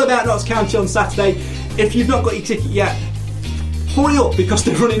it's all about Notts County on Saturday. If you've not got your ticket yet, hurry up because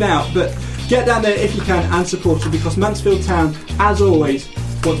they're running out. But get down there if you can and support them, because Mansfield Town, as always,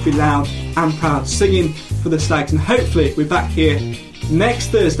 want to be loud and proud, singing for the Stags. And hopefully we're back here next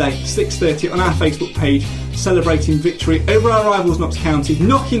Thursday, 6:30, on our Facebook page, celebrating victory over our rivals Notts County,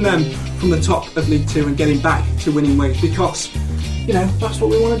 knocking them from the top of League 2 and getting back to winning ways, because, that's what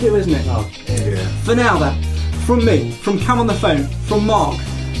we want to do, isn't it? Oh, yeah. For now then, from me, from Cam on the phone, from Mark,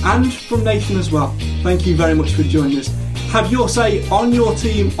 and from Nathan as well, thank you very much for joining us. Have your say on your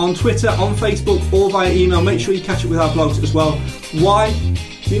team on Twitter, on Facebook, or via email. Make sure you catch up with our blogs as well. Why?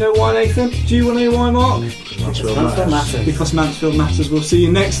 Do you know why, Nathan? Do you want to know why, Mark? Mansfield Mansfield Matters. Matters. Because Mansfield Matters. We'll see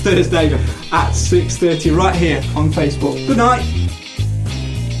you next Thursday at 6:30 right here on Facebook. Good night.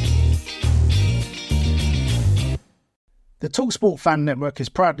 The TalkSport Fan Network is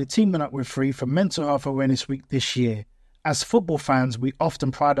proudly teaming up with Free for Mental Health Awareness Week this year. As football fans, we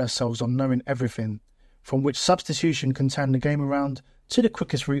often pride ourselves on knowing everything, from which substitution can turn the game around to the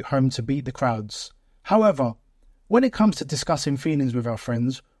quickest route home to beat the crowds. However, when it comes to discussing feelings with our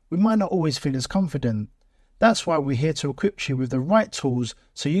friends, we might not always feel as confident. That's why we're here to equip you with the right tools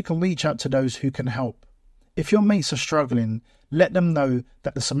so you can reach out to those who can help. If your mates are struggling, let them know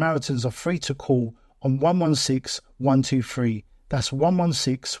that the Samaritans are free to call on 116 123. That's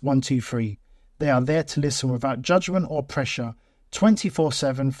 116 123. They are there to listen without judgment or pressure,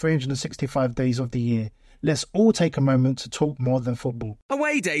 24/7, 365 days of the year. Let's all take a moment to talk more than football.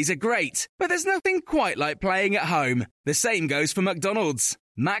 Away days are great, but there's nothing quite like playing at home. The same goes for McDonald's.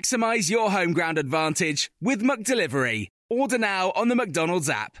 Maximise your home ground advantage with McDelivery. Order now on the McDonald's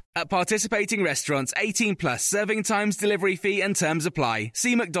app. At participating restaurants, 18 plus, serving times, delivery fee and terms apply.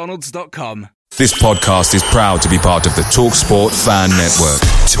 See mcdonalds.com. This podcast is proud to be part of the TalkSport Fan Network.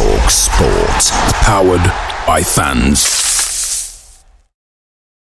 TalkSport. Powered by fans.